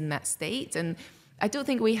always in that state. And I don't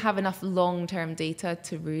think we have enough long-term data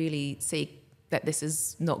to really say that this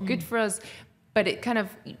is not good for us, but it kind of,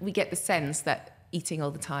 we get the sense that eating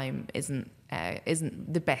all the time isn't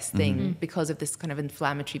the best thing because of this kind of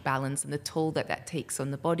inflammatory balance and the toll that that takes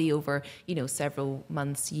on the body over, you know, several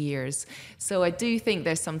months, years. So I do think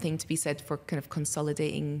there's something to be said for kind of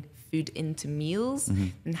consolidating food into meals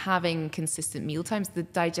and having consistent meal times. The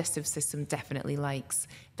digestive system definitely likes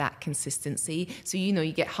that consistency. So, you know,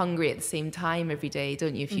 you get hungry at the same time every day,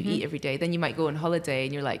 don't you? If you eat every day, then you might go on holiday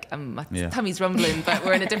and you're like, my tummy's rumbling, but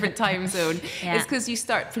we're in a different time zone. It's because you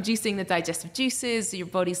start producing the digestive juices. Your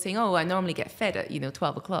body's saying, oh, I normally get fed at,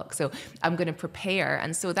 12 o'clock. So I'm going to prepare.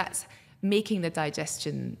 And so that's making the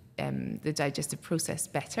digestive process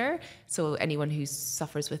better. So anyone who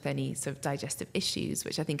suffers with any sort of digestive issues,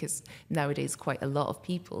 which I think is nowadays quite a lot of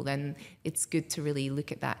people, then it's good to really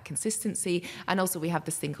look at that consistency. And also we have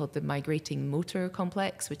this thing called the migrating motor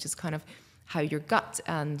complex, which is kind of how your gut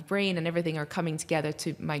and brain and everything are coming together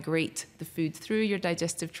to migrate the food through your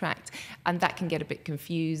digestive tract. And that can get a bit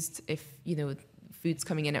confused if, food's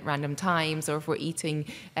coming in at random times, or if we're eating,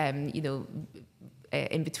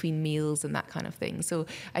 in between meals and that kind of thing. So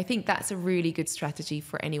I think that's a really good strategy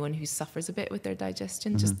for anyone who suffers a bit with their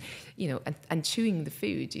digestion, just, and chewing the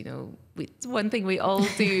food, it's one thing we all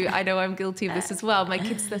do. I know I'm guilty of this as well. My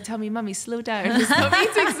kids, they'll tell me, Mummy, slow down, stop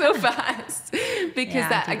eating so fast. Because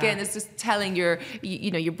that again is just telling your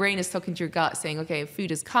brain is talking to your gut saying, okay,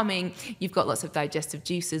 food is coming. You've got lots of digestive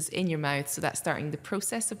juices in your mouth. So that's starting the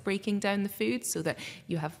process of breaking down the food so that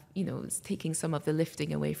you have, it's taking some of the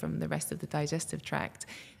lifting away from the rest of the digestive tract.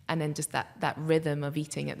 And then just that rhythm of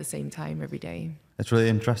eating at the same time every day. It's really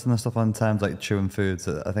interesting, the stuff on terms like chewing foods.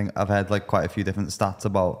 I think I've had like quite a few different stats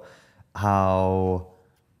about how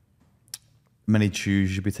many chews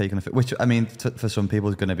you should be taking, which I mean, for some people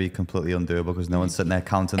is going to be completely undoable because no one's sitting there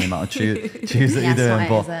counting the amount of chews that you're doing.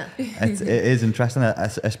 But it is interesting,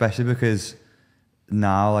 especially because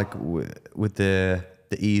now, like with the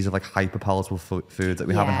ease of like hyper palatable foods that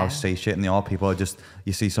we have and how satiating they are, people are just,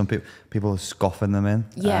 you see some people are scoffing them in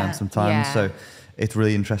sometimes. So it's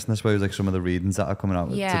really interesting, I suppose, like some of the readings that are coming out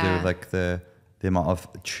to do with like the amount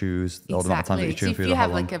of chews, or the amount of time that you're chewing food. If you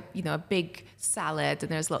have like a big salad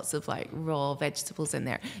and there's lots of like raw vegetables in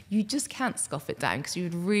there, you just can't scoff it down because you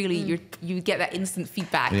would really you would get that instant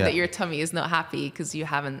feedback that your tummy is not happy because you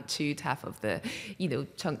haven't chewed half of the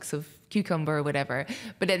chunks of cucumber or whatever.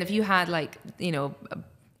 But then if you had like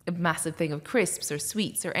a massive thing of crisps or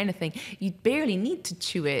sweets or anything, you barely need to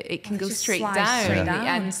chew it. It can go straight down.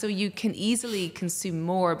 And so you can easily consume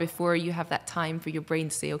more before you have that time for your brain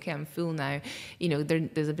to say, okay, I'm full now.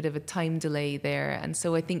 There's a bit of a time delay there. And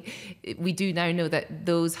so I think we do now know that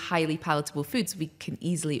those highly palatable foods, we can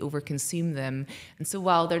easily overconsume them. And so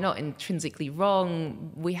while they're not intrinsically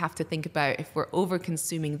wrong, we have to think about if we're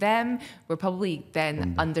overconsuming them, we're probably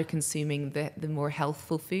then under-consuming the more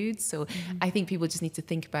healthful foods. So I think people just need to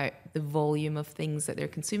think about the volume of things that they're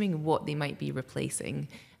consuming and what they might be replacing.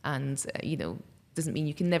 And, doesn't mean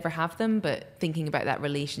you can never have them, but thinking about that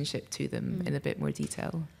relationship to them in a bit more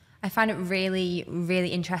detail. I find it really, really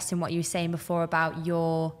interesting what you were saying before about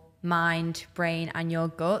your mind, brain and your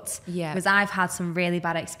gut. Yeah. Because I've had some really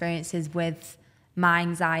bad experiences with my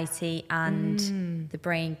anxiety and the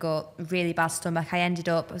brain, gut, really bad stomach. I ended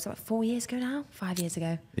up, it was like 4 years ago now, 5 years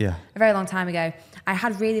ago. Yeah. A very long time ago. I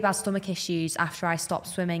had really bad stomach issues after I stopped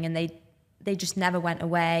swimming and they just never went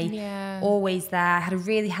away. Yeah. Always there. I had a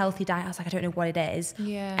really healthy diet. I was like, I don't know what it is.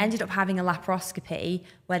 Yeah. Ended up having a laparoscopy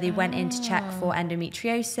where they went in to check for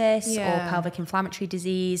endometriosis or pelvic inflammatory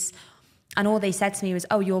disease. And all they said to me was,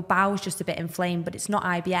 oh, your bowel's just a bit inflamed, but it's not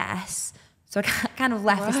IBS. So I kind of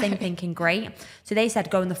left this thing thinking, great. So they said,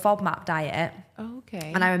 go on the FODMAP diet.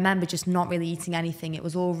 Okay. And I remember just not really eating anything. It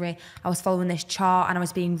was all I was following this chart and I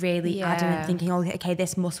was being really adamant, thinking, oh, okay,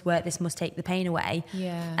 this must work. This must take the pain away.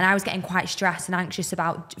 Yeah. And I was getting quite stressed and anxious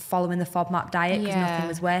about following the FODMAP diet because nothing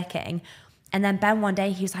was working. And then Ben one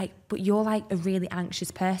day, he was like, but you're like a really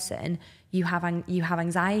anxious person. You have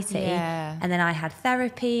anxiety. Yeah. And then I had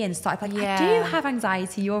therapy and started like, I do have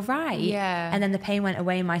anxiety, you're right. Yeah. And then the pain went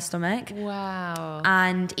away in my stomach. Wow.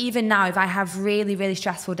 And even now, if I have really, really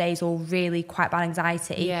stressful days or really quite bad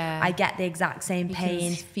anxiety, I get the exact same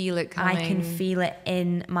pain. You can feel it coming. I can feel it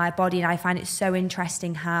in my body. And I find it so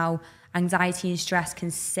interesting how anxiety and stress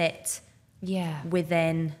can sit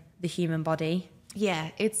within the human body. Yeah,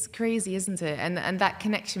 it's crazy, isn't it? And that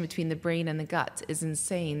connection between the brain and the gut is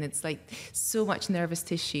insane. It's like so much nervous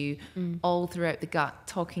tissue all throughout the gut,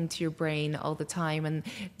 talking to your brain all the time. And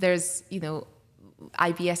there's,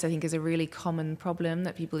 IBS, I think, is a really common problem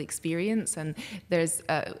that people experience. And there's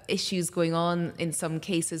issues going on in some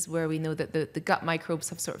cases where we know that the gut microbes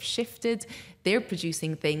have sort of shifted. They're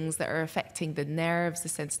producing things that are affecting the nerves, the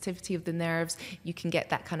sensitivity of the nerves. You can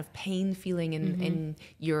get that kind of pain feeling in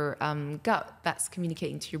your gut that's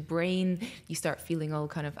communicating to your brain. You start feeling all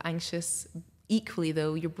kind of anxious. Equally,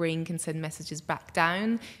 though, your brain can send messages back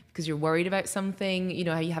down because you're worried about something. You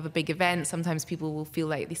know how you have a big event. Sometimes people will feel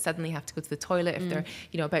like they suddenly have to go to the toilet if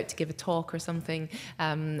they're, about to give a talk or something,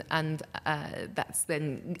 and that's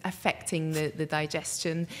then affecting the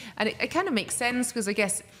digestion. And it kind of makes sense because I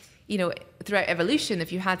guess, throughout evolution,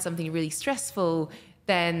 if you had something really stressful,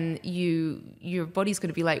 then your body's going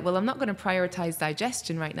to be like, well, I'm not going to prioritize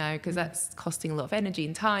digestion right now because that's costing a lot of energy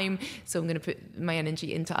and time. So I'm going to put my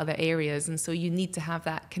energy into other areas. And so you need to have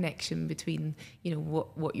that connection between,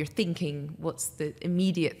 what you're thinking, what's the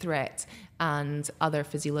immediate threat, and other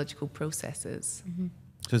physiological processes.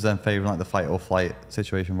 So is then favouring like the fight or flight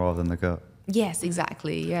situation rather than the gut? Yes,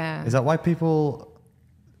 exactly. Yeah. Is that why people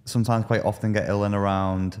sometimes quite often get ill and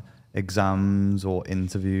around exams or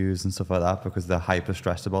interviews and stuff like that because they're hyper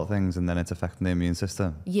stressed about things and then it's affecting the immune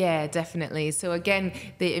system? Yeah, definitely. So again,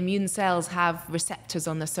 the immune cells have receptors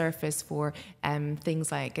on the surface for things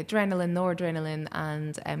like adrenaline, noradrenaline,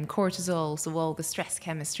 and cortisol, so all the stress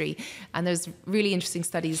chemistry. And there's really interesting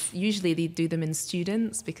studies. Usually they do them in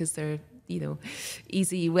students because they're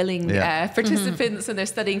easy, willing participants, and they're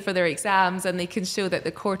studying for their exams, and they can show that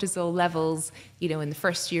the cortisol levels, in the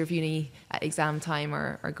first year of uni at exam time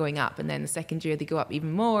are going up, and then the second year they go up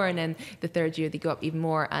even more, and then the third year they go up even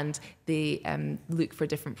more, and they look for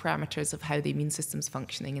different parameters of how the immune system's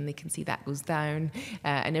functioning, and they can see that goes down.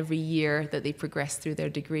 And every year that they progress through their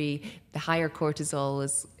degree, the higher cortisol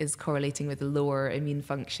is correlating with the lower immune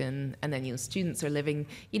function. And then, students are living,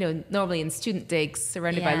 normally in student digs,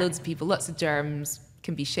 surrounded by loads of people, lots of germs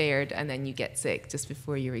can be shared, and then you get sick just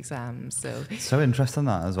before your exams. So it's so interesting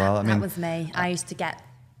that as well. That was me. I used to get,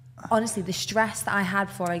 honestly, the stress that I had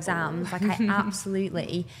for exams, like I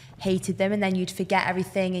absolutely hated them. And then you'd forget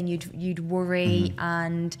everything and you'd worry.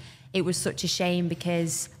 And it was such a shame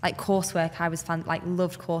because like coursework, I was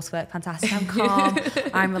loved coursework, fantastic. I'm calm,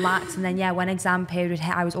 I'm relaxed. And then, when exam period would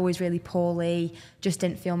hit, I was always really poorly, just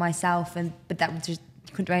didn't feel myself. But that was just,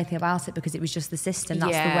 couldn't do anything about it because it was just the system.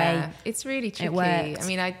 That's the way it's really tricky. It worked. I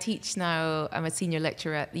mean, I teach now, I'm a senior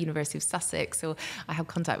lecturer at the University of Sussex, so I have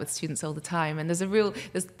contact with students all the time, and there's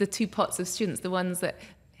the two pots of students, the ones that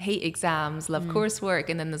hate exams, love coursework,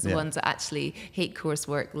 and then there's the ones that actually hate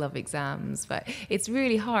coursework, love exams. But it's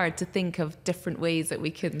really hard to think of different ways that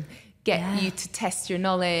we can get you to test your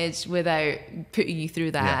knowledge without putting you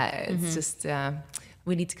through that. It's just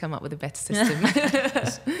we need to come up with a better system.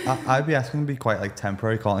 IBS can be quite like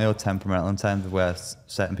temporary, can't they, or temperamental in terms of where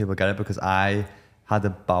certain people get it, because I had a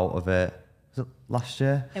bout of it, was it last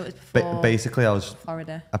year? It was before. Basically,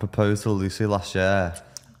 Florida. I proposed to Lucy last year,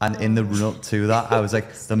 and in the run up to that, I was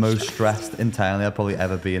like the most stressed internally I've probably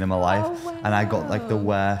ever been in my life. And I got like the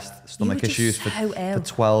worst stomach issues for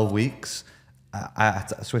 12 weeks. I had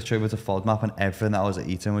to switch over to FODMAP, and everything that I was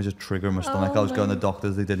eating was just triggering my stomach. I was going to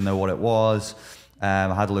doctors, they didn't know what it was.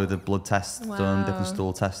 I had a load of blood tests done, different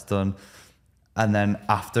stool tests done. And then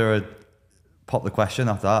after I popped the question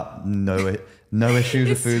after that, no issues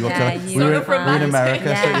with food whatsoever. We were in America,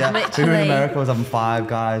 we were in America, I was having Five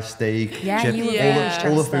Guys, steak, chips,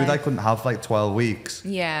 all the food I couldn't have for like 12 weeks.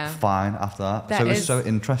 Fine after that. So it was so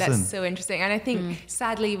interesting. That's so interesting. And I think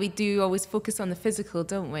sadly we do always focus on the physical,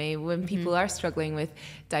 don't we? When people are struggling with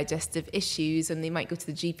digestive issues and they might go to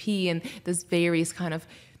the GP, and there's various kind of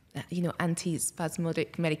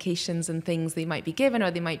antispasmodic medications and things they might be given,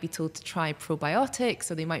 or they might be told to try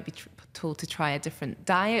probiotics, or they might be told to try a different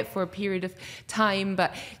diet for a period of time.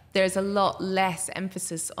 But there's a lot less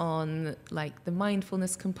emphasis on like the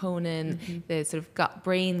mindfulness component, the sort of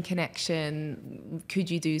gut-brain connection.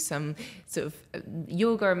 Could you do some sort of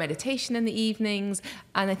yoga or meditation in the evenings?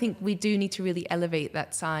 And I think we do need to really elevate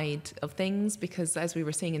that side of things, because as we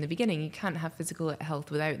were saying in the beginning, you can't have physical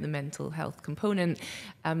health without the mental health component.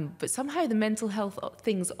 But somehow the mental health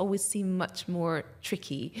things always seem much more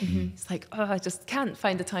tricky. It's like, I just can't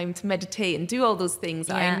find the time to meditate and do all those things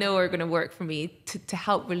that I know are going to work for me to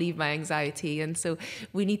help relieve my anxiety. And so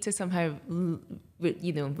we need to somehow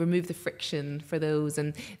remove the friction for those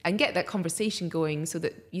and get that conversation going so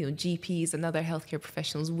that, GPs and other healthcare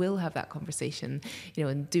professionals will have that conversation,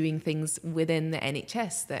 and doing things within the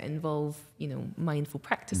NHS that involve, mindful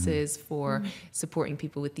practices for supporting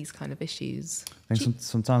people with these kind of issues. I think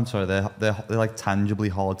sometimes, they're like tangibly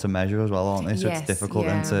hard to measure as well, aren't they? So it's difficult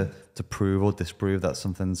then to prove or disprove that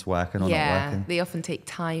something's working or not working. They often take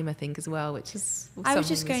time, I think, as well, which is I was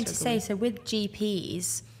just going to say, so with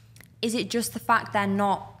GPs, is it just the fact they're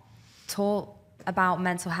not taught about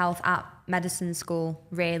mental health at medicine school,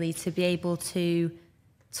 really, to be able to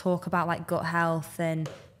talk about like gut health and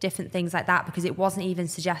different things like that? Because it wasn't even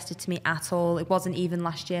suggested to me at all. It wasn't even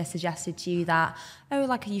last year suggested to you that,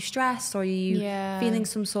 are you stressed or are you feeling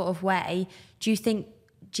some sort of way? Do you think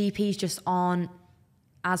GPs just aren't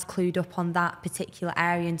as clued up on that particular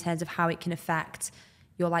area in terms of how it can affect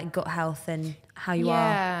your like gut health and how you are?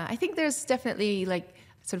 Yeah, I think there's definitely like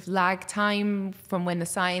sort of lag time from when the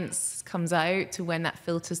science comes out to when that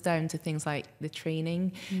filters down to things like the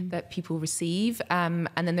training that people receive. And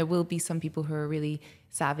then there will be some people who are really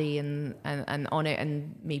savvy and on it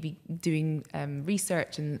and maybe doing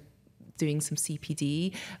research and doing some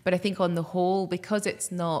CPD. But I think on the whole, because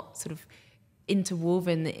it's not sort of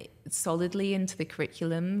interwoven solidly into the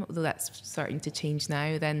curriculum, although that's starting to change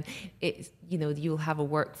now, then you'll have a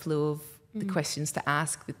workflow of the questions to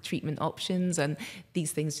ask, the treatment options, and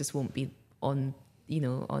these things just won't be on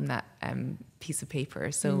that piece of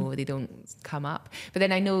paper, so they don't come up. But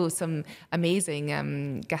then I know some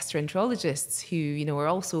amazing gastroenterologists who are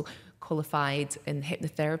also qualified in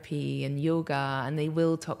hypnotherapy and yoga, and they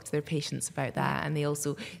will talk to their patients about that, and they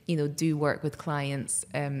also do work with clients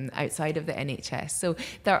outside of the NHS. So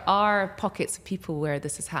there are pockets of people where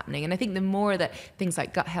this is happening, and I think the more that things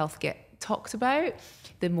like gut health get talked about,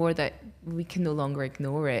 the more that we can no longer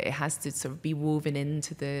ignore it. It has to sort of be woven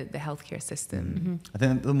into the healthcare system. I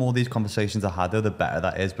think the more these conversations are had, though, the better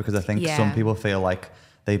that is, because I think some people feel like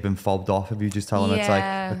they've been fobbed off if you just tell them. It's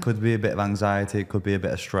like, it could be a bit of anxiety, it could be a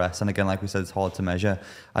bit of stress. And again, like we said, it's hard to measure.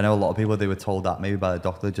 I know a lot of people, they were told that maybe by the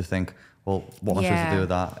doctor, just think, well, what am I supposed to do with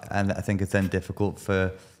that? And I think it's then difficult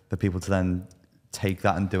for people to then take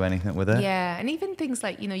that and do anything with it. Yeah, and even things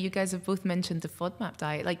like, you guys have both mentioned the FODMAP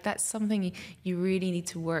diet. Like, that's something you really need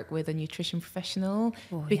to work with a nutrition professional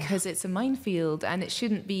because it's a minefield, and it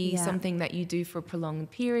shouldn't be something that you do for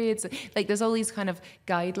prolonged periods. Like, there's all these kind of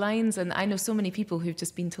guidelines, and I know so many people who've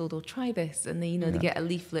just been told, try this, and they, they get a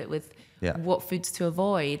leaflet with what foods to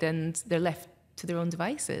avoid, and they're left to their own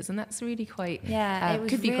devices, and that's really quite it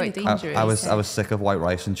could be quite dangerous. I was sick of white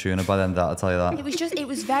rice and tuna by the end of that, I'll tell you that. It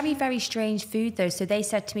was very, very strange food though. So they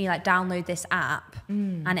said to me, like, download this app,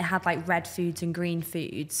 and it had like red foods and green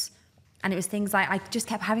foods, and it was things like, I just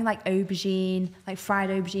kept having like aubergine, like fried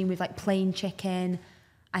aubergine with like plain chicken.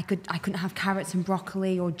 I couldn't have carrots and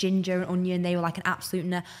broccoli or ginger and onion. They were like an absolute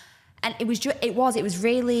no. And it was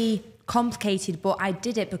really complicated, but I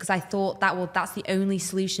did it because I thought that's the only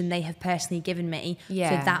solution they have personally given me. So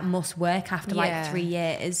that must work after like 3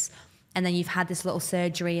 years. And then you've had this little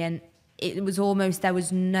surgery, and it was almost, there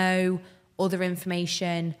was no other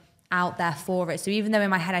information out there for it. So even though in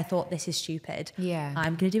my head I thought, this is stupid,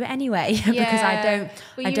 I'm going to do it anyway because I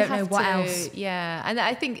don't know what else. Yeah, and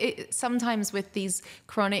I think sometimes with these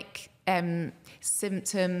chronic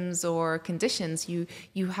symptoms or conditions, you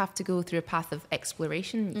have to go through a path of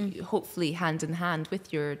exploration, hopefully hand in hand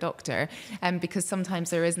with your doctor, because sometimes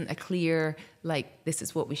there isn't a clear, like, this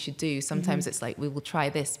is what we should do. Sometimes it's like, we will try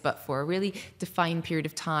this, but for a really defined period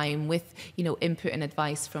of time with, input and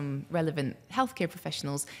advice from relevant healthcare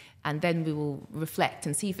professionals. And then we will reflect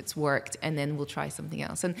and see if it's worked, and then we'll try something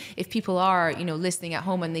else. And if people are, listening at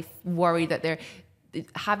home and they worry that they're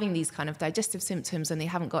having these kind of digestive symptoms and they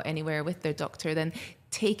haven't got anywhere with their doctor, then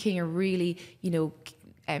taking a really,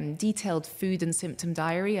 detailed food and symptom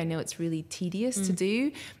diary, I know it's really tedious to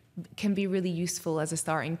do, can be really useful as a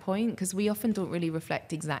starting point, because we often don't really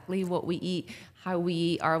reflect exactly what we eat, how we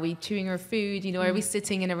eat. Are we chewing our food? Are we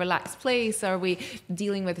sitting in a relaxed place? Are we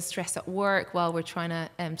dealing with the stress at work while we're trying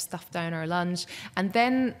to stuff down our lunch? And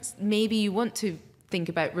then maybe you want to think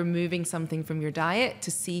about removing something from your diet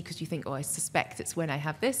to see, because you think, I suspect it's when I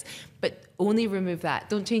have this, but only remove that.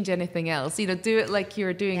 Don't change anything else. Do it like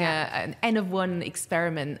you're doing an N of 1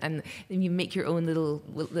 experiment, and you make your own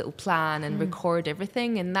little plan and record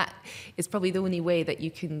everything. And that is probably the only way that you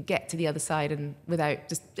can get to the other side, and without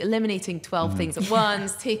just eliminating 12 things at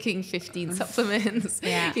once, taking 15 supplements,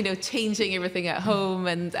 changing everything at home,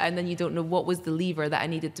 and then you don't know what was the lever that I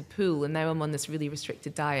needed to pull, and now I'm on this really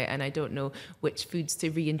restricted diet and I don't know which food foods to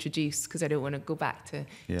reintroduce because I don't want to go back to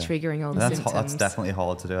triggering all the symptoms. That's definitely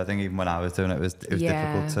hard to do. I think even when I was doing it, it was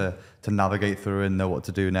difficult to navigate through and know what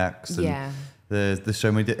to do next. And there's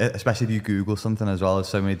so many, especially if you Google something as well, there's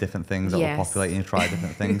so many different things that will populate and you try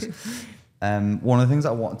different things. One of the things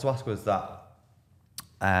that I wanted to ask was that,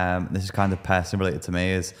 this is kind of personally related to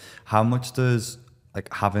me, is how much does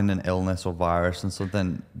like having an illness or virus and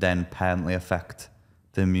something then permanently affect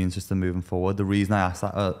the immune system moving forward? The reason I asked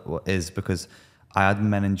that is because I had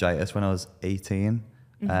meningitis when I was 18.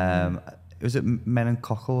 Was it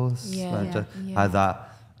meningococcus? I had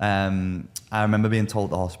that. I remember being told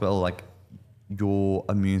at the hospital, like, your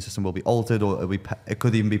immune system will be altered, or it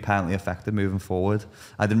could even be permanently affected moving forward.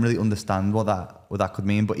 I didn't really understand what that could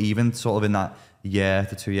mean, but even sort of in that year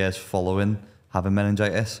to 2 years following having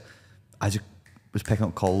meningitis, I just was picking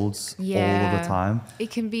up colds all of the time. It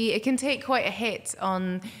can take quite a hit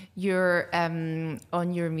on your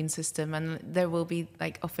immune system, and there will be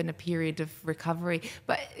like often a period of recovery.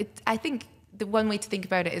 But I think the one way to think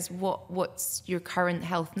about it is what's your current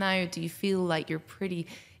health now? Do you feel like you're pretty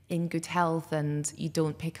in good health and you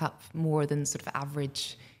don't pick up more than sort of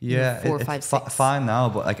average 4, 5, 6? Fine now,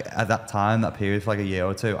 but like at that time, that period for like a year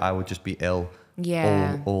or two, I would just be ill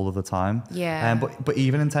all of the time. But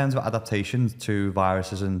even in terms of adaptations to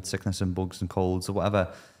viruses and sickness and bugs and colds or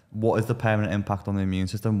whatever, what is the permanent impact on the immune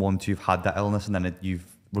system once you've had that illness and then you've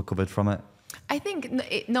recovered from it? I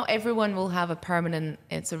think not everyone will have a permanent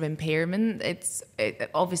sort of impairment.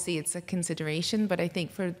 Obviously it's a consideration, but I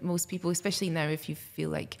think for most people, especially now, if you feel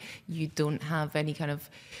like you don't have any kind of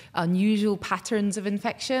unusual patterns of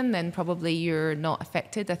infection, then probably you're not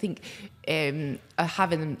affected. I think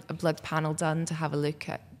having a blood panel done to have a look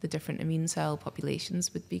at the different immune cell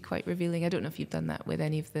populations would be quite revealing. I don't know if you've done that with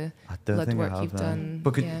any of the blood work you've done.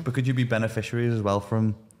 But could you be beneficiaries as well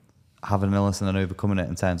from having an illness and then overcoming it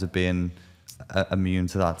in terms of being immune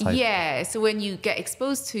to that type? Yeah, so when you get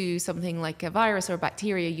exposed to something like a virus or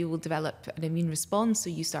bacteria, you will develop an immune response.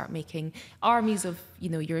 So you start making armies of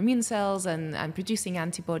your immune cells and producing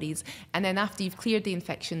antibodies. And then after you've cleared the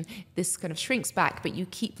infection, this kind of shrinks back, but you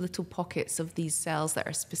keep little pockets of these cells that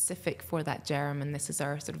are specific for that germ. And this is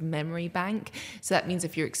our sort of memory bank. So that means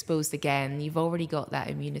if you're exposed again, you've already got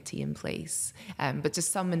that immunity in place. But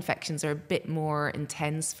just some infections are a bit more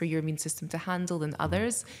intense for your immune system to handle than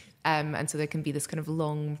others. And so there can be this kind of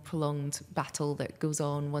long, prolonged battle that goes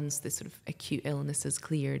on once this sort of acute illness is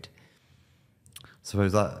cleared. So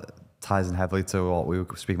suppose that ties in heavily to what we were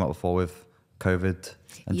speaking about before with COVID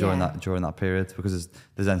and during that period, because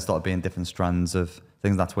there's then started being different strands of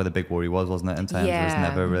things. That's where the big worry was, wasn't it? In terms of us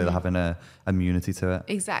never really having a immunity to it.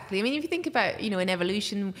 Exactly. I mean, if you think about, in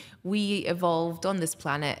evolution, we evolved on this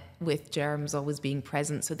planet with germs always being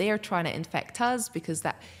present. So they are trying to infect us because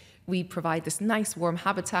we provide this nice warm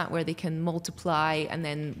habitat where they can multiply, and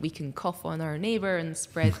then we can cough on our neighbor and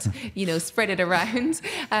spread it around.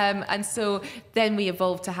 And so then we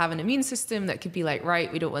evolved to have an immune system that could be like,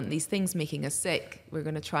 right, we don't want these things making us sick. We're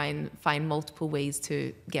going to try and find multiple ways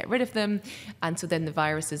to get rid of them. And so then the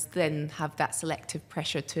viruses then have that selective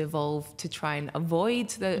pressure to evolve to try and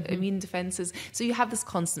avoid the immune defenses. So you have this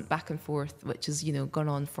constant back and forth, which has, gone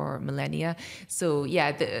on for millennia. So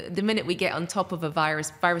yeah, the minute we get on top of a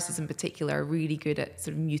viruses in particular are really good at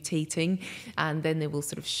sort of mutating, and then they will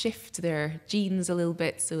sort of shift their genes a little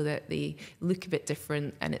bit so that they look a bit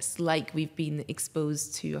different, and it's like we've been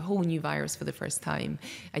exposed to a whole new virus for the first time,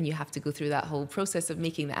 and you have to go through that whole process of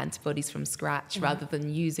making the antibodies from scratch rather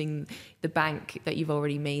than using the bank that you've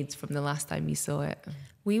already made from the last time you saw it.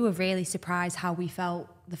 We were really surprised how we felt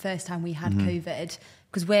the first time we had COVID,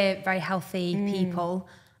 because we're very healthy people.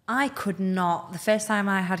 I could not. The first time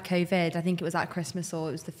I had COVID, I think it was at Christmas or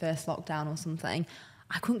it was the first lockdown or something,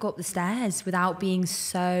 I couldn't go up the stairs without being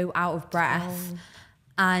so out of breath.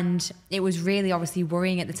 And it was really obviously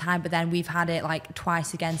worrying at the time, but then we've had it like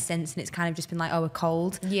twice again since, and it's kind of just been like, a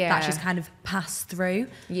cold. That's just kind of passed through.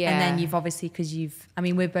 And then you've obviously,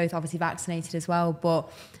 we're both obviously vaccinated as well,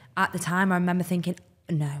 but at the time I remember thinking,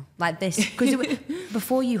 no, like this, because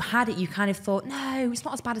before you had it, you kind of thought, no, it's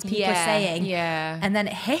not as bad as people are saying. And then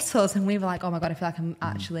it hit us, and we were like, oh my God, I feel like I'm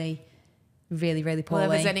actually really, really poorly.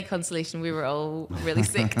 Well, if there's any consolation, we were all really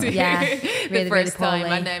sick too. Really, the first really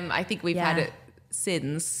time. And I think we've had it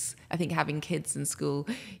since. I think having kids in school,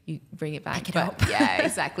 you bring it back. Pick it up. Yeah,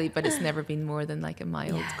 exactly. But it's never been more than like a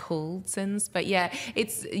mild cold since. But yeah,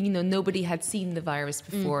 it's, nobody had seen the virus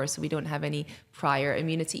before, so we don't have any prior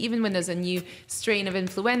immunity. Even when there's a new strain of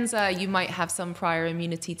influenza, you might have some prior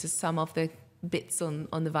immunity to some of the bits on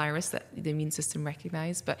the virus that the immune system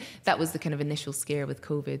recognized. But that was the kind of initial scare with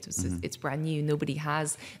COVID. It's brand new. Nobody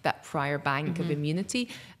has that prior bank of immunity.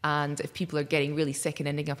 And if people are getting really sick and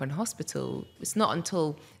ending up in hospital, it's not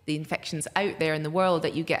until the infection's out there in the world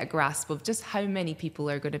that you get a grasp of just how many people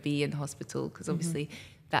are going to be in hospital. Because obviously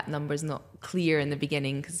that number is not clear in the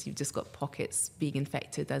beginning because you've just got pockets being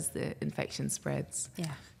infected as the infection spreads.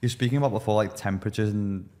 Yeah. You're speaking about before, like temperatures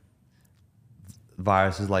and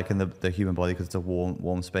viruses, like in the human body, because it's a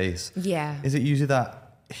warm space. Yeah. Is it usually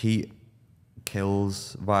that heat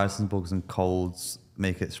kills viruses and bugs and colds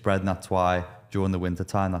make it spread, and that's why during the winter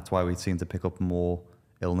time, that's why we seem to pick up more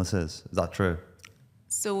illnesses? Is that true?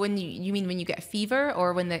 So when you mean when you get a fever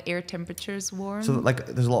or when the air temperature is warm? So like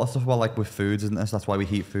there's a lot of stuff about like with foods, isn't there? So that's why we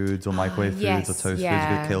heat foods or microwave foods or toast foods.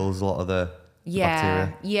 It kills a lot of the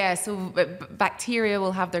bacteria. Yeah, so bacteria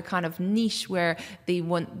will have their kind of niche where they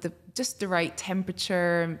want just the right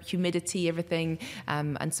temperature, humidity, everything,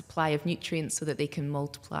 and supply of nutrients so that they can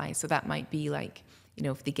multiply. So that might be like, you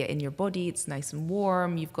know, if they get in your body, it's nice and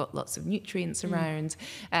warm, you've got lots of nutrients around.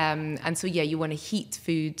 And so, yeah, you want to heat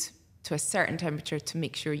food to a certain temperature to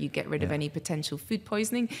make sure you get rid of any potential food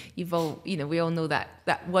poisoning. We all know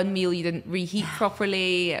that one meal you didn't reheat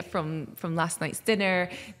properly from last night's dinner,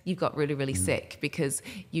 you got really, really sick because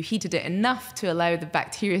you heated it enough to allow the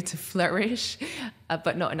bacteria to flourish,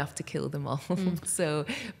 but not enough to kill them all. So,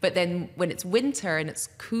 but then when it's winter and it's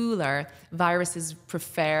cooler, viruses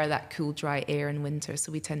prefer that cool, dry air in winter.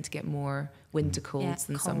 So we tend to get more winter colds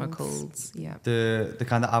than summer colds. Yeah. The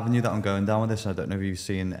kind of avenue that I'm going down with this, I don't know if you've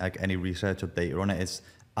seen like any research or data on it, is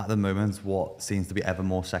at the moment what seems to be ever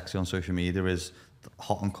more sexy on social media is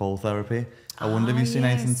hot and cold therapy. I wonder if you've seen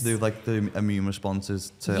anything to do with like the immune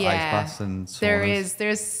responses to ice baths and saunas.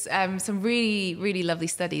 There's some really, really lovely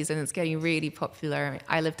studies, and it's getting really popular.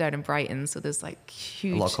 I live down in Brighton, so there's like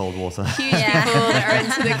a lot of cold water. Huge people that are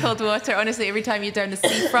into the cold water. Honestly, every time you're down the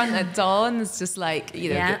seafront at dawn, it's just like,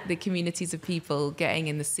 you know, the communities of people getting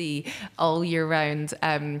in the sea all year round.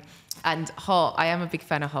 And hot, I am a big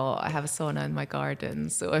fan of hot. I have a sauna in my garden,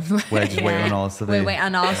 so I'm like, we're just waiting on ours to be. We're waiting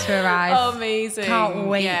on ours to arrive. Oh, amazing! Can't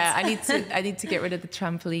wait. Yeah, I need to get rid of the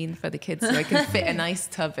trampoline for the kids so I can fit an ice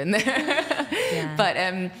tub in there. But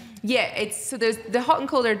it's so there's the hot and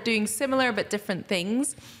cold are doing similar but different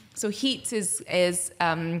things. So heat is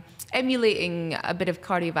emulating a bit of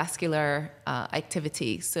cardiovascular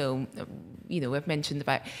activity. So, you know, I've mentioned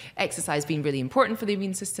about exercise being really important for the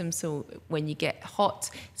immune system. So when you get hot,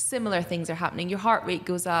 similar things are happening. Your heart rate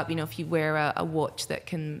goes up. You know, if you wear a watch that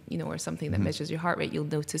can, you know, or something that measures your heart rate, you'll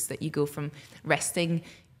notice that you go from resting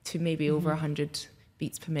to maybe over 100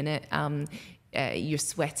 beats per minute. You're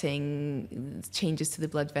sweating, changes to the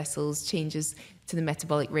blood vessels, changes to the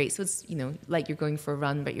metabolic rate. So it's, you know, like you're going for a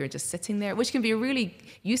run, but you're just sitting there, which can be a really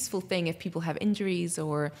useful thing if people have injuries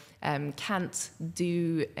or can't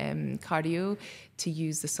do cardio, to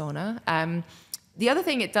use the sauna. The other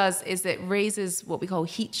thing it does is it raises what we call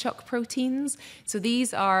heat shock proteins. So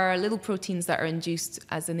these are little proteins that are induced,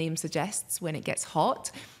 as the name suggests, when it gets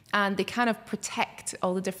hot. And they kind of protect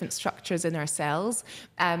all the different structures in our cells.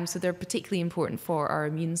 So they're particularly important for our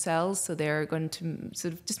immune cells. So they're going to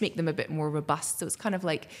sort of just make them a bit more robust. So it's kind of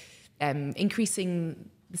like increasing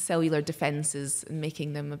the cellular defenses and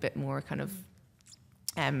making them a bit more kind of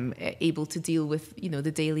able to deal with, you know,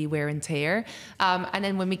 the daily wear and tear. And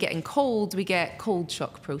then when we get in cold, we get cold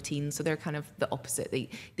shock proteins. So they're kind of the opposite. They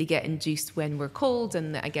get induced when we're cold.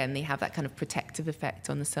 And again, they have that kind of protective effect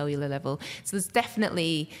on the cellular level. So there's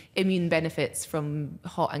definitely immune benefits from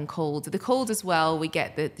hot and cold. The cold as well, we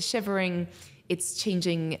get the shivering. It's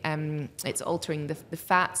changing, it's altering the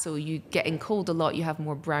fat. So you get in cold a lot, you have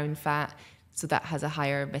more brown fat. So that has a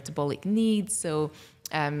higher metabolic need. So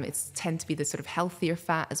it's tend to be the sort of healthier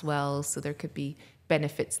fat as well. So there could be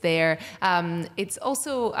benefits there. It's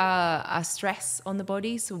also a stress on the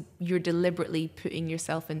body. So you're deliberately putting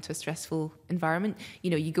yourself into a stressful environment.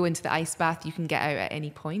 You know, you go into the ice bath, you can get out at any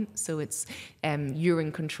point. So it's you're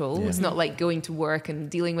in control. It's not like going to work and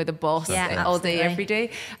dealing with a boss all day, every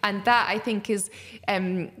day. And that, I think, is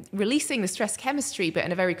releasing the stress chemistry, but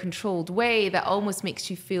in a very controlled way that almost makes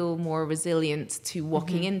you feel more resilient to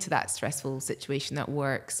walking into that stressful situation at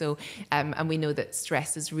work. So, and we know that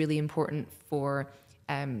stress is really important for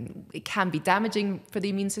it can be damaging for the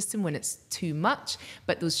immune system when it's too much,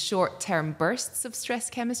 but those short-term bursts of stress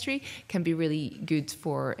chemistry can be really good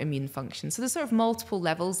for immune function. So there's sort of multiple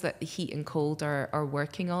levels that the heat and cold are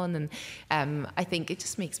working on, and I think it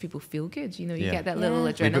just makes people feel good. You know, you get that little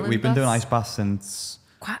adrenaline. We've been doing ice baths since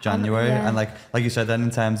January, and like you said, then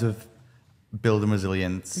in terms of building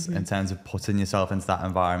resilience in terms of putting yourself into that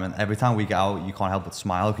environment. Every time we get out, you can't help but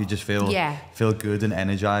smile. You just feel good and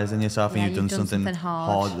energized in yourself, and you've done something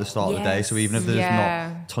hard at the start of the day. So even if there's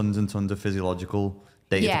not tons and tons of physiological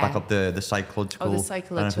data to back up the psychological, the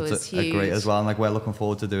psychological is huge. Are great as well. And like, we're looking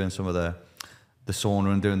forward to doing some of the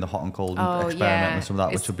sauna and doing the hot and cold and experiment with some of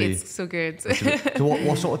that, which will be so good. So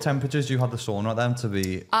what sort of temperatures do you have the sauna at then to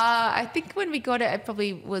be? I think when we got it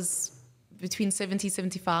probably was between 70,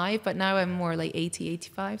 75, but now I'm more like 80,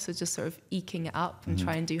 85. So just sort of eking it up and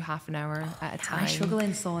try and do half an hour at a time. I struggle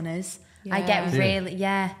in saunas. I get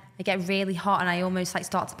really hot, and I almost like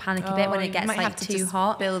start to panic a bit when it gets like too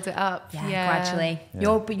hot. Build it up. Gradually.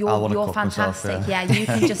 You're fantastic. Myself, you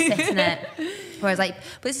can just sit in it. Whereas but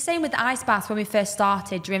it's the same with the ice bath. When we first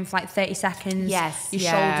started, you're in for like 30 seconds. Your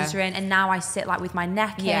shoulders are in, and now I sit like with my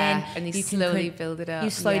neck in. And you slowly build it up. You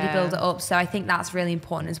slowly build it up. So I think that's really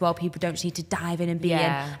important as well. People don't just need to dive in and be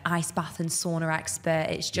an ice bath and sauna expert.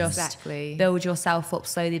 It's just build yourself up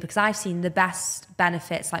slowly, because I've seen the best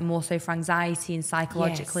benefits, like more so for anxiety and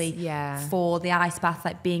psychologically for the ice bath,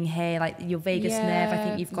 like being here, like your vagus nerve, I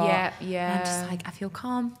think you've got. And I'm just like, I feel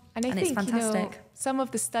calm. And I think, it's fantastic. Some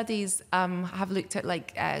of the studies have looked at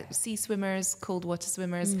like sea swimmers, cold water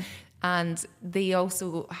swimmers, and they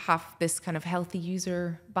also have this kind of healthy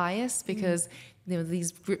user bias, because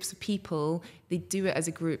these groups of people, they do it as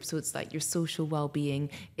a group. So it's like your social well-being,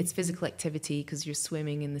 it's physical activity because you're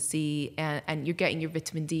swimming in the sea, and you're getting your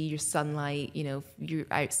vitamin D, your sunlight, you're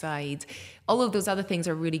outside. All of those other things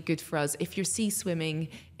are really good for us. If you're sea swimming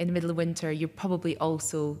in the middle of winter, you're probably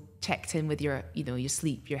also checked in with your, your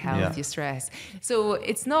sleep, your health, your stress. So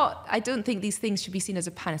it's not, I don't think these things should be seen as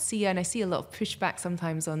a panacea. And I see a lot of pushback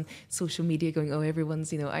sometimes on social media going, oh,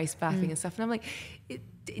 everyone's, ice bathing and stuff. And I'm like,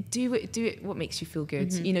 do it what makes you feel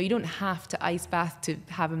good. You don't have to ice bath to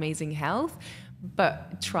have amazing health,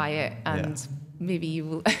 but try it, and maybe you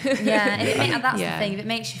will. That's the thing. If it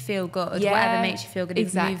makes you feel good, whatever makes you feel good,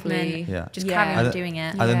 movement, just carry on doing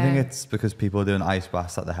it. I don't think it's because people are doing ice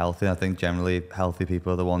baths that they're healthy. I think generally healthy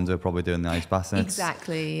people are the ones who are probably doing the ice baths. And you've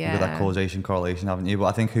got that causation correlation, haven't you? But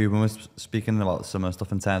I think Huben was speaking about some of the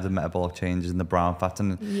stuff in terms of metabolic changes in the brown fat,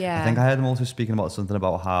 and I think I heard him also speaking about something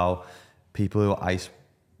about how people who ice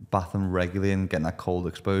bathing regularly and getting that cold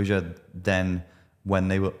exposure, then when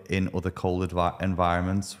they were in other cold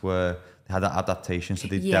environments, where they had that adaptation, so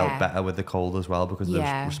they dealt better with the cold as well, because of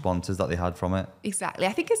the responses that they had from it. Exactly.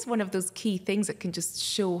 I think it's one of those key things that can just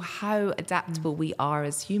show how adaptable we are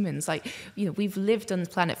as humans. Like, we've lived on the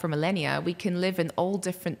planet for millennia. We can live in all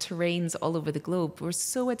different terrains all over the globe. We're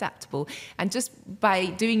so adaptable. And just by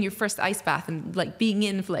doing your first ice bath and like being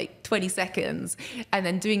in for like 20 seconds and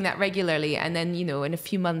then doing that regularly, and then, in a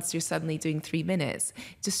few months you're suddenly doing 3 minutes,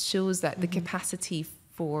 just shows that the capacity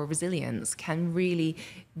for resilience can really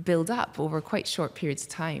build up over quite short periods of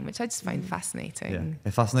time, which I just find fascinating. Yeah,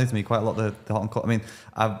 it fascinates me quite a lot, the hot and cold. I mean,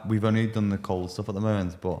 we've only done the cold stuff at the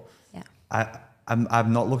moment, but I've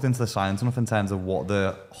not looked into the science enough in terms of what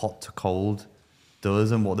the hot to cold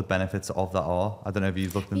does and what the benefits of that are. I don't know if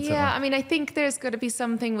you've looked into that. I mean, I think there's got to be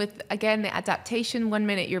something with, again, the adaptation. 1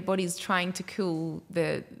 minute your body's trying to cool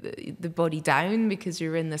the body down because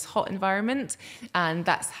you're in this hot environment, and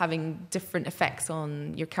that's having different effects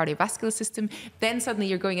on your cardiovascular system. Then suddenly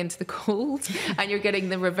you're going into the cold and you're getting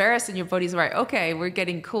the reverse, and your body's right, okay, we're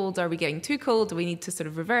getting cold. Are we getting too cold? Do we need to sort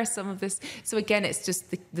of reverse some of this? So again, it's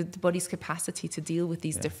just the body's capacity to deal with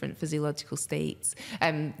these different physiological states.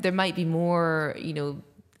 There might be more,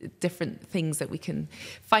 different things that we can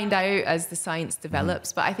find out as the science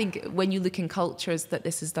develops. But I think when you look in cultures that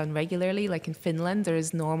this is done regularly, like in Finland, there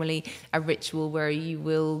is normally a ritual where you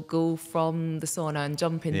will go from the sauna and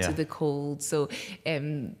jump into the cold. So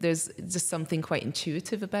there's just something quite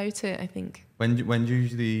intuitive about it, I think. When do you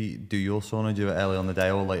usually do your sauna? Do you do it early on the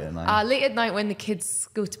day or late at night? Late at night when the kids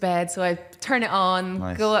go to bed. So I turn it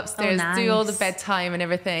on, go upstairs, do all the bedtime and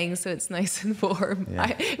everything. So it's nice and warm.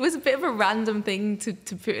 Yeah. It was a bit of a random thing to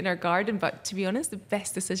put in our garden, but to be honest, the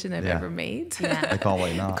best decision I've ever made. I can't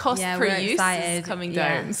wait now. The cost per use is coming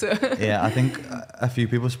down. So. I think a few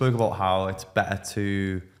people spoke about how it's better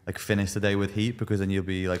to like finish the day with heat, because then you'll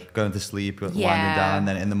be like going to sleep, winding down, and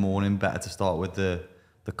then in the morning better to start with the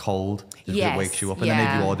cold, just it wakes you up. And then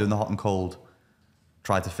if you are doing the hot and cold,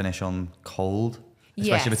 try to finish on cold,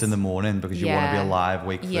 especially if it's in the morning, because you want to be alive,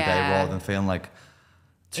 wake for the day, rather than feeling like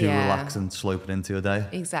too relaxed and sloping into your day.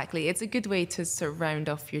 Exactly. It's a good way to sort of round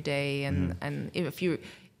off your day, and if you,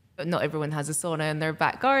 not everyone has a sauna in their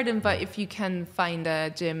back garden, but if you can find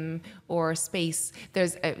a gym or space,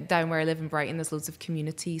 there's down where I live in Brighton, there's loads of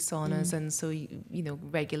community saunas, and so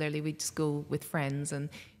regularly we just go with friends and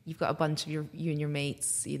you've got a bunch of you and your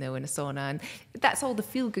mates, you know, in a sauna, and that's all the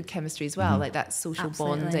feel-good chemistry as well, like that social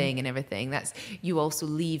bonding and everything. That's, you also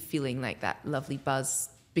leave feeling like that lovely buzz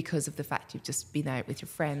because of the fact you've just been out with your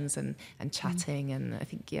friends and chatting, and I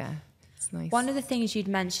think, yeah, it's nice. One of the things you'd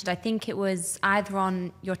mentioned, I think it was either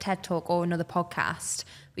on your TED Talk or another podcast,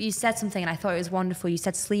 but you said something and I thought it was wonderful. You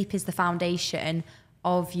said sleep is the foundation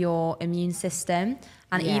of your immune system,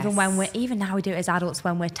 and even now we do it as adults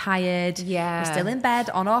when we're tired, we're still in bed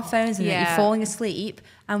on our phones and you're falling asleep,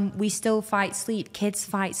 and we still fight sleep. Kids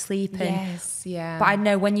fight sleep, and but I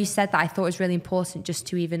know when you said that, I thought it was really important just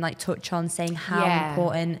to even like touch on saying how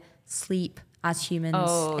important sleep as humans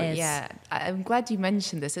is. I'm glad you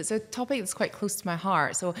mentioned this. It's a topic that's quite close to my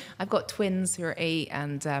heart. So I've got twins who are 8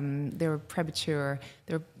 and they're premature.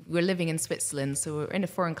 We're living in Switzerland, so we're in a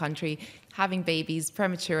foreign country, having babies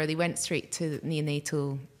premature. They went straight to the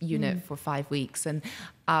neonatal unit for 5 weeks, and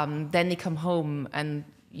then they come home, and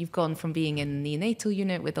you've gone from being in the neonatal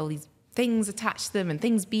unit with all these things attached to them and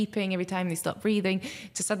things beeping every time they stop breathing,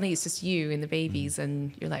 to suddenly it's just you and the babies,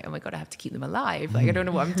 and you're like, oh my God, I have to keep them alive. Like, I don't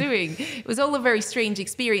know what I'm doing. It was all a very strange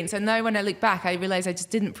experience. And now when I look back, I realize I just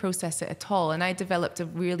didn't process it at all. And I developed a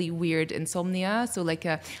really weird insomnia. So like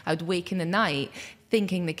I would wake in the night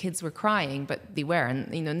thinking the kids were crying, but they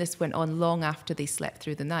weren't, you know, and this went on long after they slept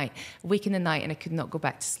through the night. Wake in the night and I could not go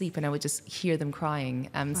back to sleep, and I would just hear them crying.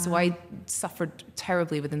 So I suffered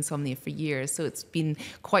terribly with insomnia for years. So it's been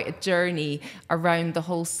quite a journey around the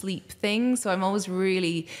whole sleep thing. So I'm always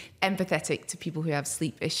really empathetic to people who have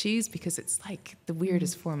sleep issues, because it's like the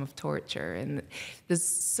weirdest form of torture. And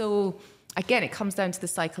again, it comes down to the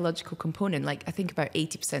psychological component. Like, I think about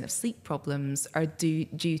 80% of sleep problems are due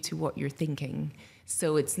to what you're thinking.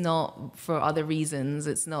 So it's not for other reasons.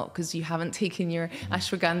 It's not because you haven't taken your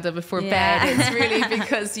ashwagandha before bed. It's really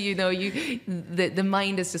because, you know, the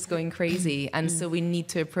mind is just going crazy. And so we need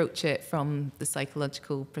to approach it from the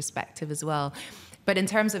psychological perspective as well. But in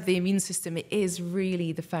terms of the immune system, it is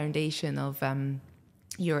really the foundation of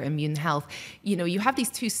your immune health. You know, you have these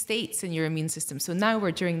two states in your immune system. So now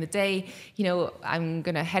we're during the day, you know, I'm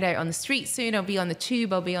going to head out on the street soon. I'll be on the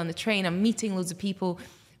tube, I'll be on the train, I'm meeting loads of people,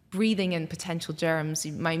 breathing in potential germs.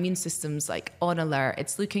 My immune system's like on alert.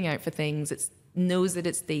 It's looking out for things. It knows that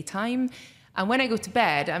it's daytime. And when I go to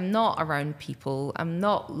bed, I'm not around people. I'm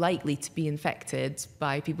not likely to be infected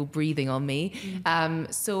by people breathing on me.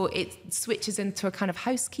 So it switches into a kind of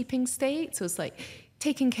housekeeping state. So it's like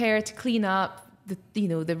taking care to clean up,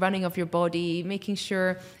 the running of your body, making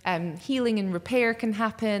sure healing and repair can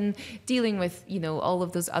happen, dealing with, you know, all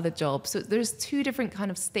of those other jobs. So there's two different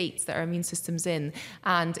kind of states that our immune system's in,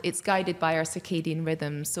 and it's guided by our circadian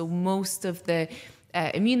rhythm. So most of the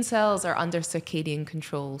immune cells are under circadian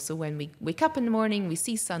control. So when we wake up in the morning, we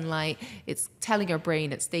see sunlight, it's telling our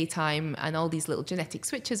brain it's daytime, and all these little genetic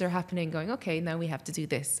switches are happening, going, okay, now we have to do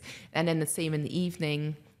this. And then the same in the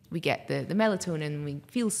evening, we get the melatonin, we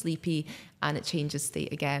feel sleepy, and it changes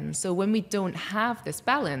state again. So when we don't have this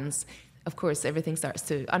balance, of course, everything starts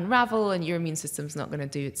to unravel, and your immune system's not going to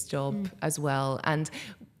do its job as well. And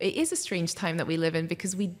it is a strange time that we live in,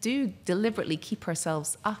 because we do deliberately keep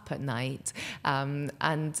ourselves up at night,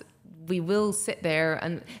 and we will sit there.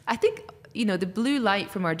 And I think, you know, the blue light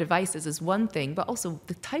from our devices is one thing, but also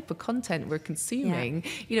the type of content we're consuming.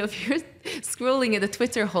 You know, if you're scrolling in the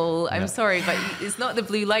Twitter hole, I'm sorry, but it's not the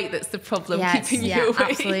blue light that's the problem keeping you awake.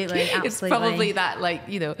 Absolutely. It's probably that, like,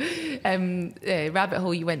 you know, rabbit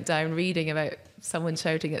hole you went down reading about someone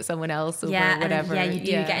shouting at someone else over whatever. And you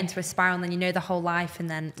do get into a spiral, and then you know the whole life, and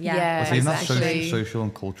then well, so that social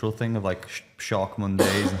and cultural thing of like Shark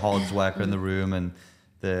Mondays and hardest worker in the room, and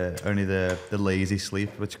the lazy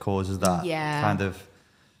sleep, which causes that kind of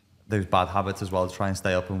those bad habits as well, to try and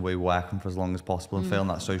stay up and be working for as long as possible, and feeling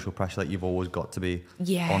that social pressure that you've always got to be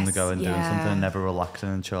on the go and doing something, and never relaxing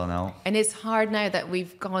and chilling out. And it's hard now that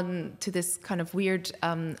we've gone to this kind of weird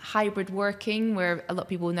hybrid working, where a lot of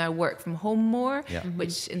people now work from home more,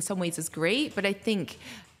 which in some ways is great, but I think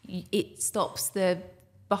it stops the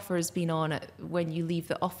buffers being on when you leave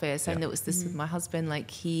the office. I noticed this with my husband,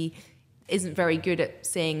 like he isn't very good at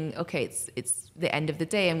saying, okay, it's the end of the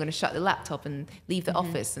day, I'm going to shut the laptop and leave the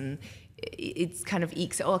office, and it's kind of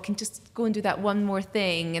ekes, I can just go and do that one more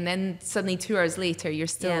thing, and then suddenly 2 hours later you're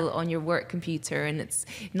still on your work computer, and it's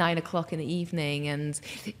 9 o'clock in the evening, and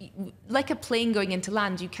like a plane going into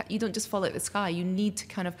land, you don't just fall out of the sky. You need to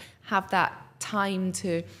kind of have that time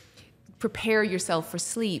to prepare yourself for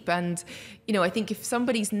sleep. And you know, I think if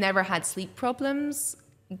somebody's never had sleep problems,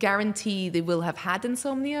 guarantee they will have had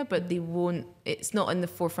insomnia, but they won't, it's not in the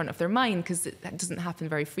forefront of their mind, because that doesn't happen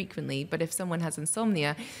very frequently. But if someone has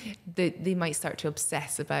insomnia, they might start to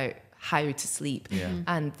obsess about how to sleep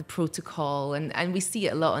and the protocol. And we see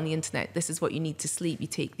it a lot on the internet. This is what you need to sleep. You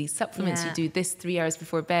take these supplements, you do this 3 hours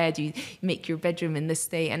before bed, you make your bedroom in this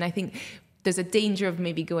state. And I think there's a danger of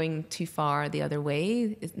maybe going too far the other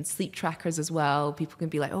way. In sleep trackers as well, people can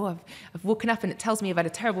be like, oh, I've woken up and it tells me I've had a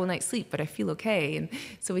terrible night's sleep, but I feel okay. And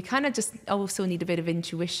so we kind of just also need a bit of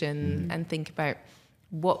intuition and think about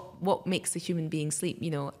what makes a human being sleep.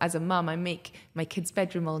 You know, as a mum, I make my kids'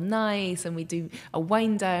 bedroom all nice and we do a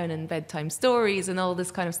wind down and bedtime stories and all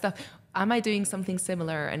this kind of stuff. Am I doing something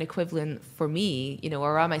similar and equivalent for me, you know,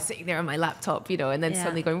 or am I sitting there on my laptop, you know, and then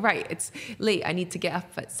suddenly going, right, it's late, I need to get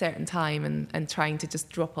up at a certain time and trying to just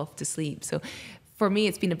drop off to sleep. So for me,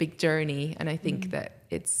 it's been a big journey. And I think that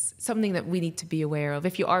it's something that we need to be aware of.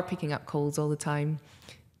 If you are picking up colds all the time,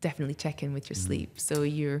 definitely check in with your sleep. So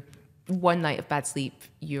your one night of bad sleep,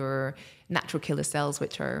 your natural killer cells,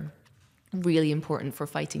 which are really important for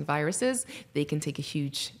fighting viruses, they can take a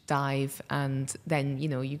huge dive, and then, you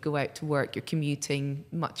know, you go out to work, you're commuting,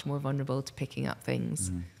 much more vulnerable to picking up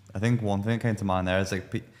things. I think one thing that came to mind there is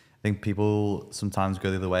like, I think people sometimes go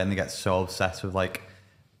the other way and they get so obsessed with like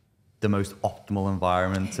the most optimal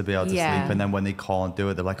environment to be able to sleep, and then when they can't do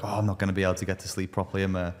it, they're like, oh, I'm not going to be able to get to sleep properly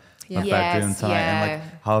in my bedroom tonight. And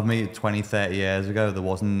like, however many 20, 30 years ago, there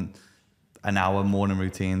wasn't an hour morning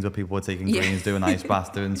routines where people were taking greens, doing ice baths,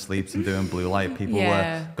 doing sleeps and doing blue light. People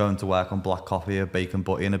were going to work on black coffee, a bacon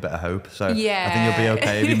butty and a bit of hope. So I think you'll be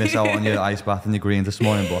okay if you miss out on your ice bath and your greens this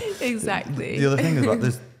morning. But exactly. The other thing is that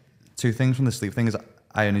there's two things from the sleep thing is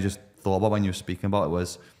I only just thought about when you were speaking about it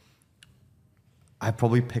was I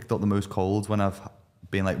probably picked up the most colds when I've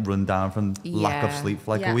been like run down from lack of sleep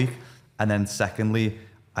for like a week. And then secondly,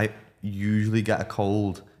 I usually get a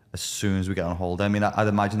cold as soon as we get on holiday. I mean, I'd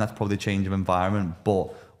imagine that's probably a change of environment,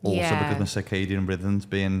 but also because my circadian rhythms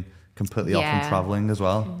being completely off from traveling as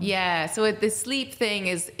well. Yeah, so the sleep thing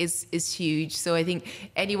is huge. So I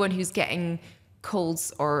think anyone who's getting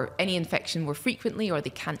colds or any infection more frequently, or they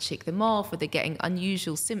can't shake them off, or they're getting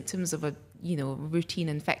unusual symptoms of a routine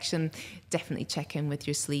infection, definitely check in with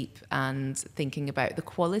your sleep and thinking about the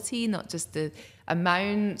quality, not just the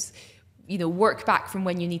amount. Work back from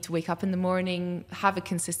when you need to wake up in the morning, have a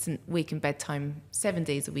consistent wake and bedtime 7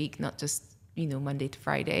 days a week, not just, Monday to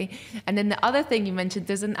Friday. And then the other thing you mentioned,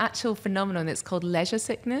 there's an actual phenomenon, it's called leisure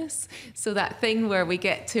sickness. So that thing where we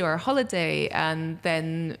get to our holiday and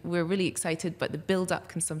then we're really excited, but the build up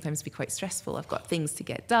can sometimes be quite stressful. I've got things to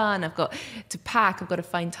get done, I've got to pack, I've got to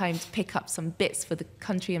find time to pick up some bits for the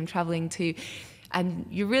country I'm traveling to. And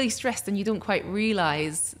you're really stressed and you don't quite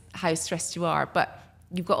realize how stressed you are, but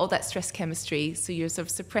you've got all that stress chemistry, so you're sort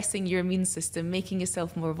of suppressing your immune system, making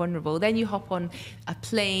yourself more vulnerable. Then you hop on a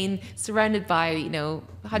plane surrounded by,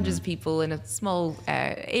 hundreds of people in a small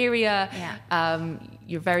area.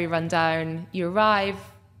 You're very run down. You arrive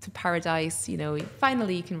to paradise,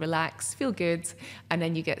 finally you can relax, feel good, and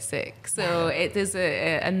then you get sick. So it is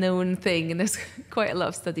a known thing, and there's quite a lot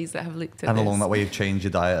of studies that have looked at and this. along that way, you've changed your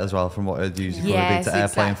diet as well from what it usually would be to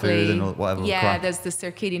airplane food and whatever. Yeah, there's the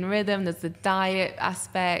circadian rhythm, there's the diet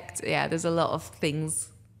aspect. Yeah, there's a lot of things.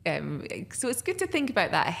 So it's good to think about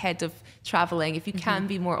that ahead of traveling. If you can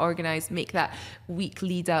be more organized, make that week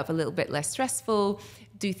lead up a little bit less stressful,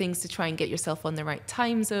 do things to try and get yourself on the right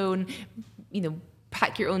time zone,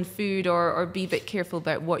 pack your own food or be a bit careful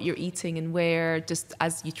about what you're eating and where, just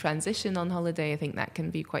as you transition on holiday. I think that can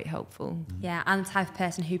be quite helpful. Yeah, I'm the type of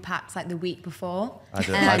person who packs like the week before. I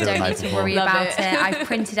don't need to worry about it. I've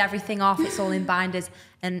printed everything off, it's all in binders,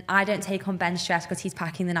 and I don't take on Ben's stress because he's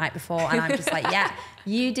packing the night before, and I'm just like, yeah,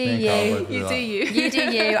 you do you. You do you. You do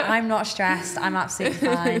you. I'm not stressed. I'm absolutely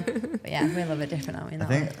fine. But yeah, we're a little bit different, aren't we? I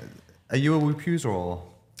think, are you a Whoop user or?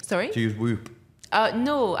 Sorry? Do you use Whoop?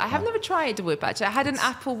 No, I have never tried a Whoop actually. I had an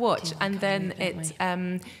Apple Watch and then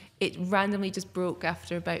it randomly just broke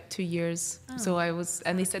after about 2 years. So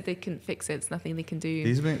and they said they couldn't fix it. It's nothing they can do.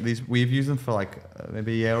 We've used them for like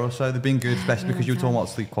maybe a year or so. They've been good, especially because you were talking about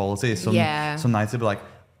sleep quality. Some nights they'd be like,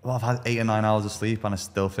 well, I've had 8 or 9 hours of sleep and I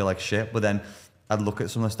still feel like shit. But then I'd look at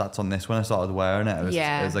some of the stats on this when I started wearing it.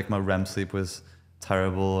 It was like my REM sleep was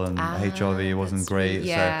terrible and HRV wasn't great.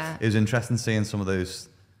 So it was interesting seeing some of those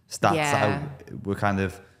stats that were kind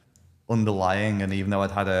of underlying, and even though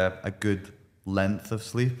I'd had a good length of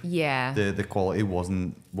sleep, the quality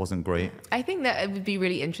wasn't great. I think that it would be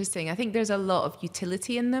really interesting. I think there's a lot of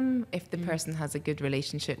utility in them if the person has a good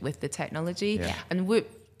relationship with the technology. And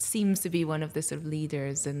Whoop seems to be one of the sort of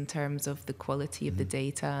leaders in terms of the quality of the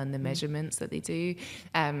data and the measurements that they do.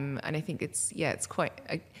 And I think it's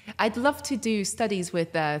quite. I'd love to do studies with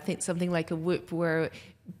something like a Whoop where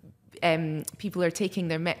people are taking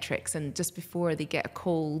their metrics, and just before they get a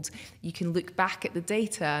cold, you can look back at the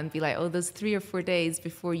data and be like, oh, those 3 or 4 days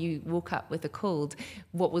before you woke up with a cold,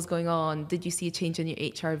 what was going on? Did you see a change in your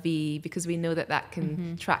HRV? Because we know that that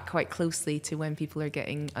can track quite closely to when people are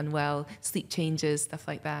getting unwell, sleep changes, stuff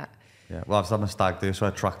like that. Yeah, well, I've had my stag do, so I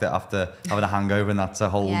tracked it after having a hangover, and that's a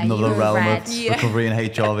whole Yeah, another realm of Yeah. recovery in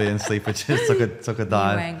HRV and sleep, which just took a You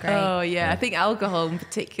dive. weren't great. Oh yeah, I think alcohol in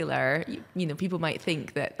particular, you know, people might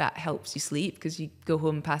think that that helps you sleep because you go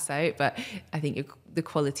home and pass out, but I think the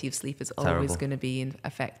quality of sleep is always Terrible. going to be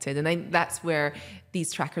affected. And I think that's where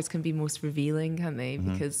these trackers can be most revealing, can't they?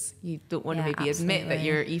 Because you don't want to Yeah, maybe admit that absolutely.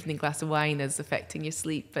 your evening glass of wine is affecting your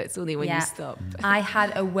sleep, but it's only when you stop. I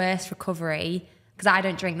had a worse recovery because I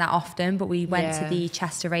don't drink that often, but we went to Yeah. the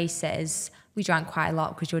Chester races. We drank quite a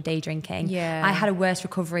lot because you're day drinking. Yeah. I had a worse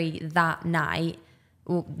recovery that night,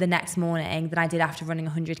 or the next morning, than I did after running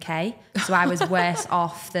 100k. So I was worse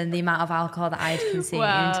off than the amount of alcohol that I had consumed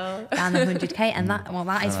Wow. down the 100k. And that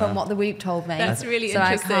is from what the Whoop told me. That's really So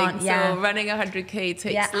I interesting. can't- yeah. So running 100k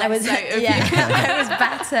takes Yeah, less out of you.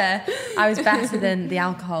 I was better than the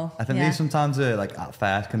alcohol. I think yeah. these sometimes like at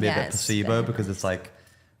first can be a Yeah, bit it's placebo because it's like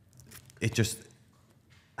it just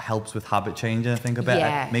helps with habit changing. I think a bit.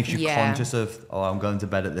 Yeah, It makes you yeah. conscious of, oh, I'm going to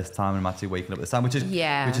bed at this time and I'm actually waking up at this time, which is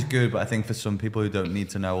good. But I think for some people who don't need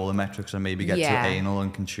to know all the metrics and maybe get too anal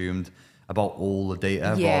and consumed about all the data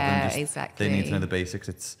rather than just exactly. they need to know the basics,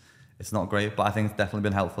 it's not great. But I think it's definitely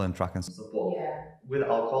been helpful in tracking stuff. With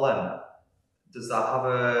alcohol, then, does that have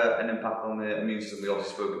an impact on the immune system? We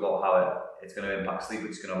obviously spoke about how it's going to impact sleep,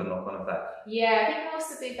 which is going to have a knock-on effect. Yeah, I think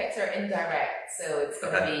most of the effects are indirect, so it's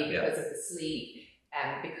going to Okay, be because of the sleep,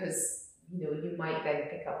 and because you might then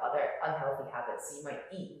pick up other unhealthy habits. So you might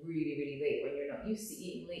eat really, really late when you're not used to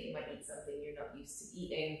eating late. You might eat something you're not used to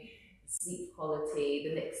eating. Sleep quality.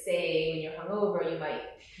 The next day when you're hungover, you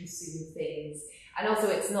might consume things, and also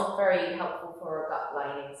it's not very helpful for our gut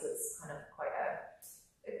lining. So it's kind of quite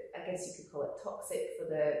I guess you could call it toxic for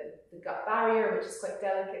the gut barrier, which is quite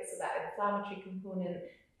delicate. So that inflammatory component,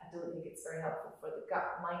 I don't think it's very helpful for the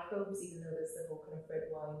gut microbes, even though there's the whole kind of red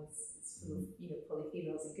wine is full of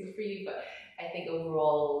polyphenols and good for you. But I think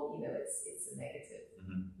overall, it's a negative.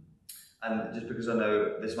 Mm-hmm. And just because I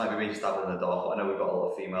know this might be really stabbing in the dark, but I know we've got a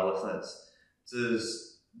lot of female listeners.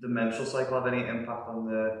 Does the menstrual cycle have any impact on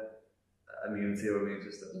the immunity or immune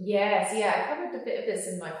system? Yes, I covered a bit of this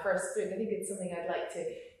in my first book. I think it's something I'd like to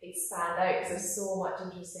expand out because there's so much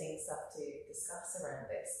interesting stuff to discuss around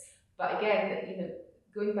this. But again,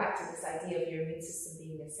 going back to this idea of your immune system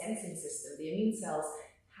being a sensing system, the immune cells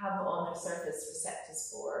have on their surface receptors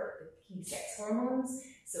for the key sex hormones.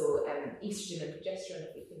 So estrogen and progesterone,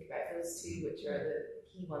 if we think about those two, which are the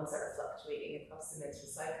key ones that are fluctuating across the menstrual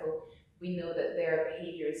cycle, we know that their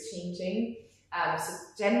behavior is changing. So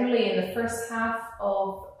generally in the first half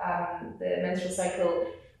of the menstrual cycle,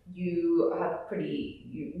 you have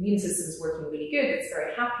your immune system is working really good, it's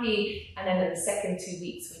very happy, and then in the second 2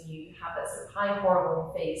 weeks when you have that sort of high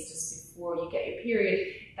hormone phase just before you get your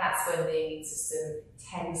period, that's when the immune system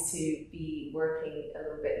tends to be working a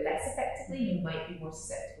little bit less effectively. You might be more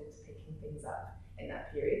susceptible to picking things up in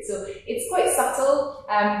that period. So it's quite subtle.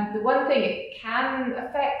 The one thing it can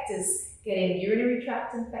affect is getting urinary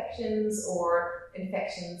tract infections or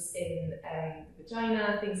infections in the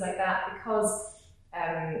vagina, things like that, because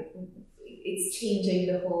it's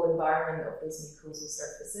changing the whole environment of those mucosal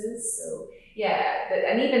surfaces. So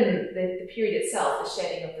and even the period itself, the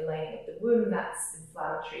shedding of the lining of the womb, that's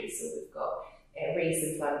inflammatory. So we've got raised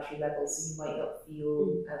inflammatory levels, so you might not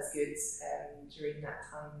feel as good during that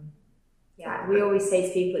time. Yeah, we always say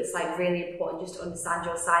to people it's like really important just to understand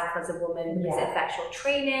your cycle as a woman because it affects your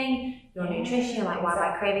training, your nutrition. Like, why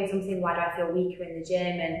am I craving something? Why do I feel weaker in the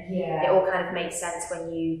gym? And it all kind of makes sense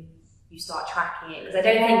when you start tracking it, because I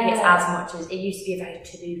don't think it's as much as it used to be a very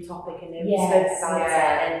taboo topic and nobody spoke about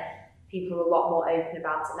it, and people are a lot more open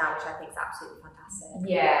about it now, which I think is absolutely fantastic.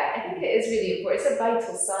 Yeah, I think it is really important. It's a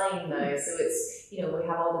vital sign now, so it's, we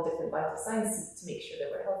have all the different vital signs to make sure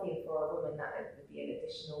that we're healthy, and for a woman that would be an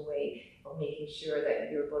additional way of making sure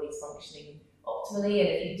that your body's functioning optimally. And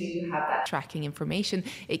if you do have that tracking information,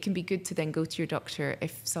 it can be good to then go to your doctor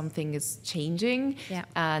if something is changing.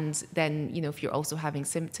 And then, if you're also having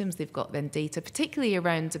symptoms, they've got then data, particularly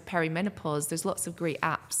around perimenopause. There's lots of great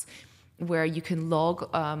apps where you can log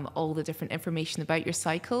all the different information about your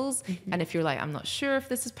cycles. And if you're like, I'm not sure if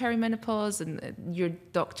this is perimenopause, and your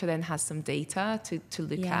doctor then has some data to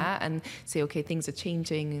look at and say, okay, things are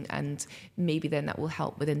changing, and maybe then that will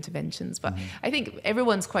help with interventions. But I think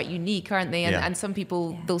everyone's quite unique, aren't they? And some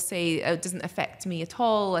people, they'll say, oh, it doesn't affect me at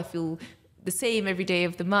all. I feel the same every day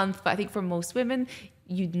of the month. But I think for most women,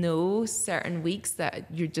 you know certain weeks that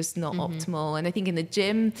you're just not optimal. And I think in the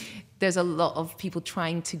gym, there's a lot of people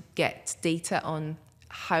trying to get data on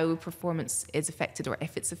how performance is affected or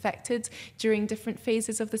if it's affected during different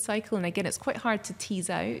phases of the cycle. And again, it's quite hard to tease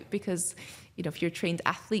out because, you know, if you're a trained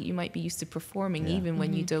athlete, you might be used to performing even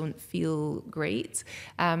when you don't feel great.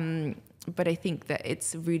 But I think that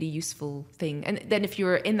it's a really useful thing. And then if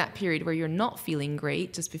you're in that period where you're not feeling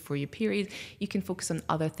great just before your period, you can focus on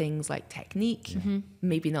other things like technique,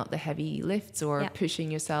 maybe not the heavy lifts or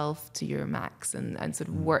pushing yourself to your max and sort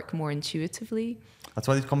of work more intuitively. That's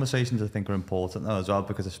why these conversations I think are important though as well,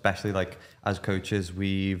 because especially like as coaches,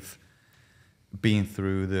 we've been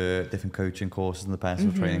through the different coaching courses and the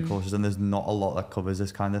personal training courses, and there's not a lot that covers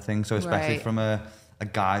this kind of thing. So especially from a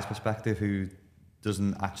guy's perspective who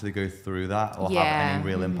doesn't actually go through that or have any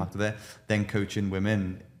real impact of it, then coaching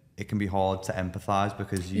women, it can be hard to empathize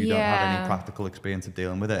because you don't have any practical experience of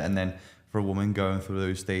dealing with it. And then for a woman going through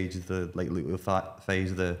those stages, the like luteal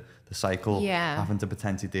phase of the cycle, having to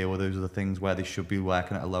potentially deal with those other things where they should be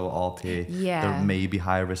working at a lower RPE, there may be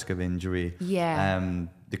higher risk of injury.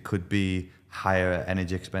 There could be higher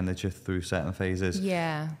energy expenditure through certain phases.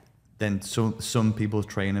 Then some people's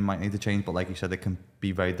training might need to change, but like you said, it can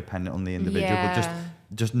be very dependent on the individual. But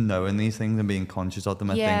just knowing these things and being conscious of them,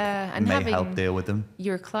 I think, and may help deal with them.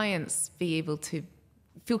 Your clients be able to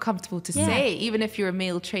feel comfortable to say, even if you're a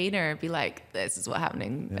male trainer, be like, this is what's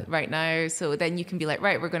happening right now. So then you can be like,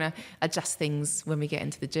 right, we're going to adjust things when we get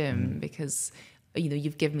into the gym because, you know,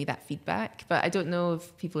 you've given me that feedback. But I don't know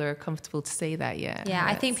if people are comfortable to say that yet. Yeah,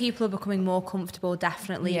 I think people are becoming more comfortable,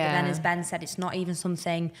 definitely. But then as Ben said, it's not even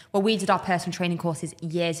something, well, we did our personal training courses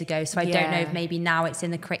years ago. So I don't know if maybe now it's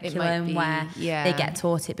in the curriculum where they get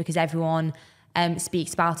taught it because everyone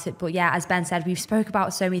speaks about it. But yeah, as Ben said, we've spoke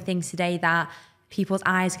about so many things today that people's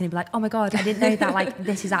eyes are going to be like, oh my God, I didn't know that. Like,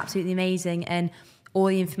 this is absolutely amazing. And all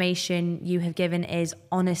the information you have given is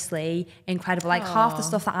honestly incredible. Like half the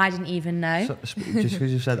stuff that I didn't even know. So, just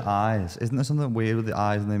because you said eyes, isn't there something weird with the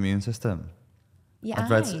eyes and the immune system? Yeah,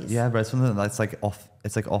 I've read something that's like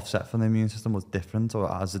it's like offset from the immune system was different or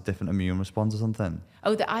has a different immune response or something.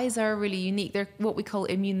 Oh, the eyes are really unique. They're what we call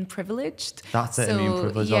immune privileged. That's it, immune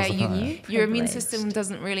privileged. Yeah, your immune system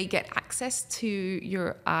doesn't really get access to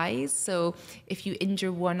your eyes. So if you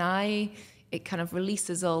injure one eye, it kind of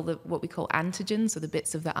releases all the what we call antigens, so the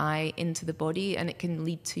bits of the eye into the body, and it can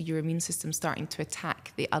lead to your immune system starting to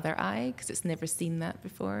attack the other eye because it's never seen that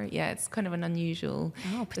before. Yeah, it's kind of an unusual.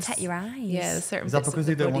 Oh, protect your eyes. Yeah, certain. Is that because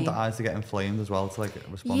they don't want the eyes to get inflamed as well to like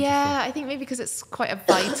respond? Yeah, I think maybe because it's quite a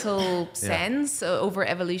vital sense over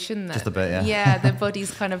evolution. That, just a bit, yeah, the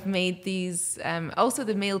body's kind of made these. Also,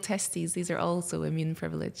 the male testes; these are also immune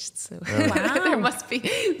privileged. So there must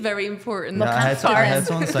be very important. Yeah, I heard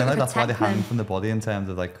someone saying like that's why they hang from the body in terms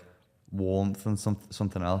of like warmth and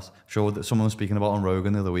something else. Sure, that someone was speaking about on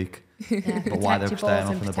Rogan the other week. But why they're staying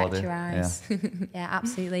off in the body. Yeah,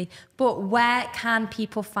 absolutely. But where can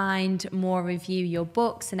people find more review your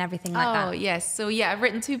books and everything like that? Oh, yes. So yeah, I've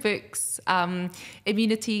written 2 books.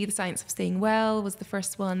 Immunity, The Science of Staying Well was the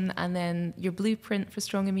first one. And then Your Blueprint for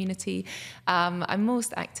Strong Immunity. I'm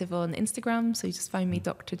most active on Instagram. So you just find me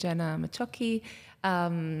Dr. Jena Macciochi.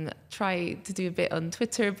 Try to do a bit on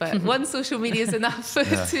Twitter, but one social media is enough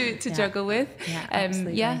to juggle with.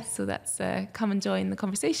 So that's come and join the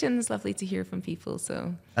conversations. Lovely to hear from people.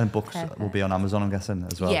 So and books will be on Amazon, I'm guessing,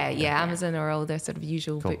 as well. Yeah, Amazon or all the sort of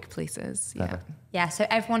usual book places. Yeah. So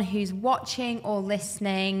everyone who's watching or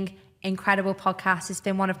listening, incredible podcast. It's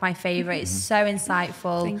been one of my favorites. So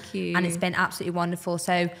insightful. Thank you. And it's been absolutely wonderful.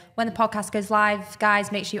 So when the podcast goes live,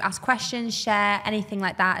 guys, make sure you ask questions, share anything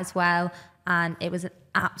like that as well. And it was an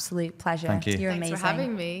absolute pleasure. Thank you. You're Thanks amazing. for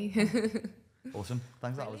having me. Awesome.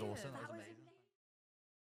 Thanks. That was awesome.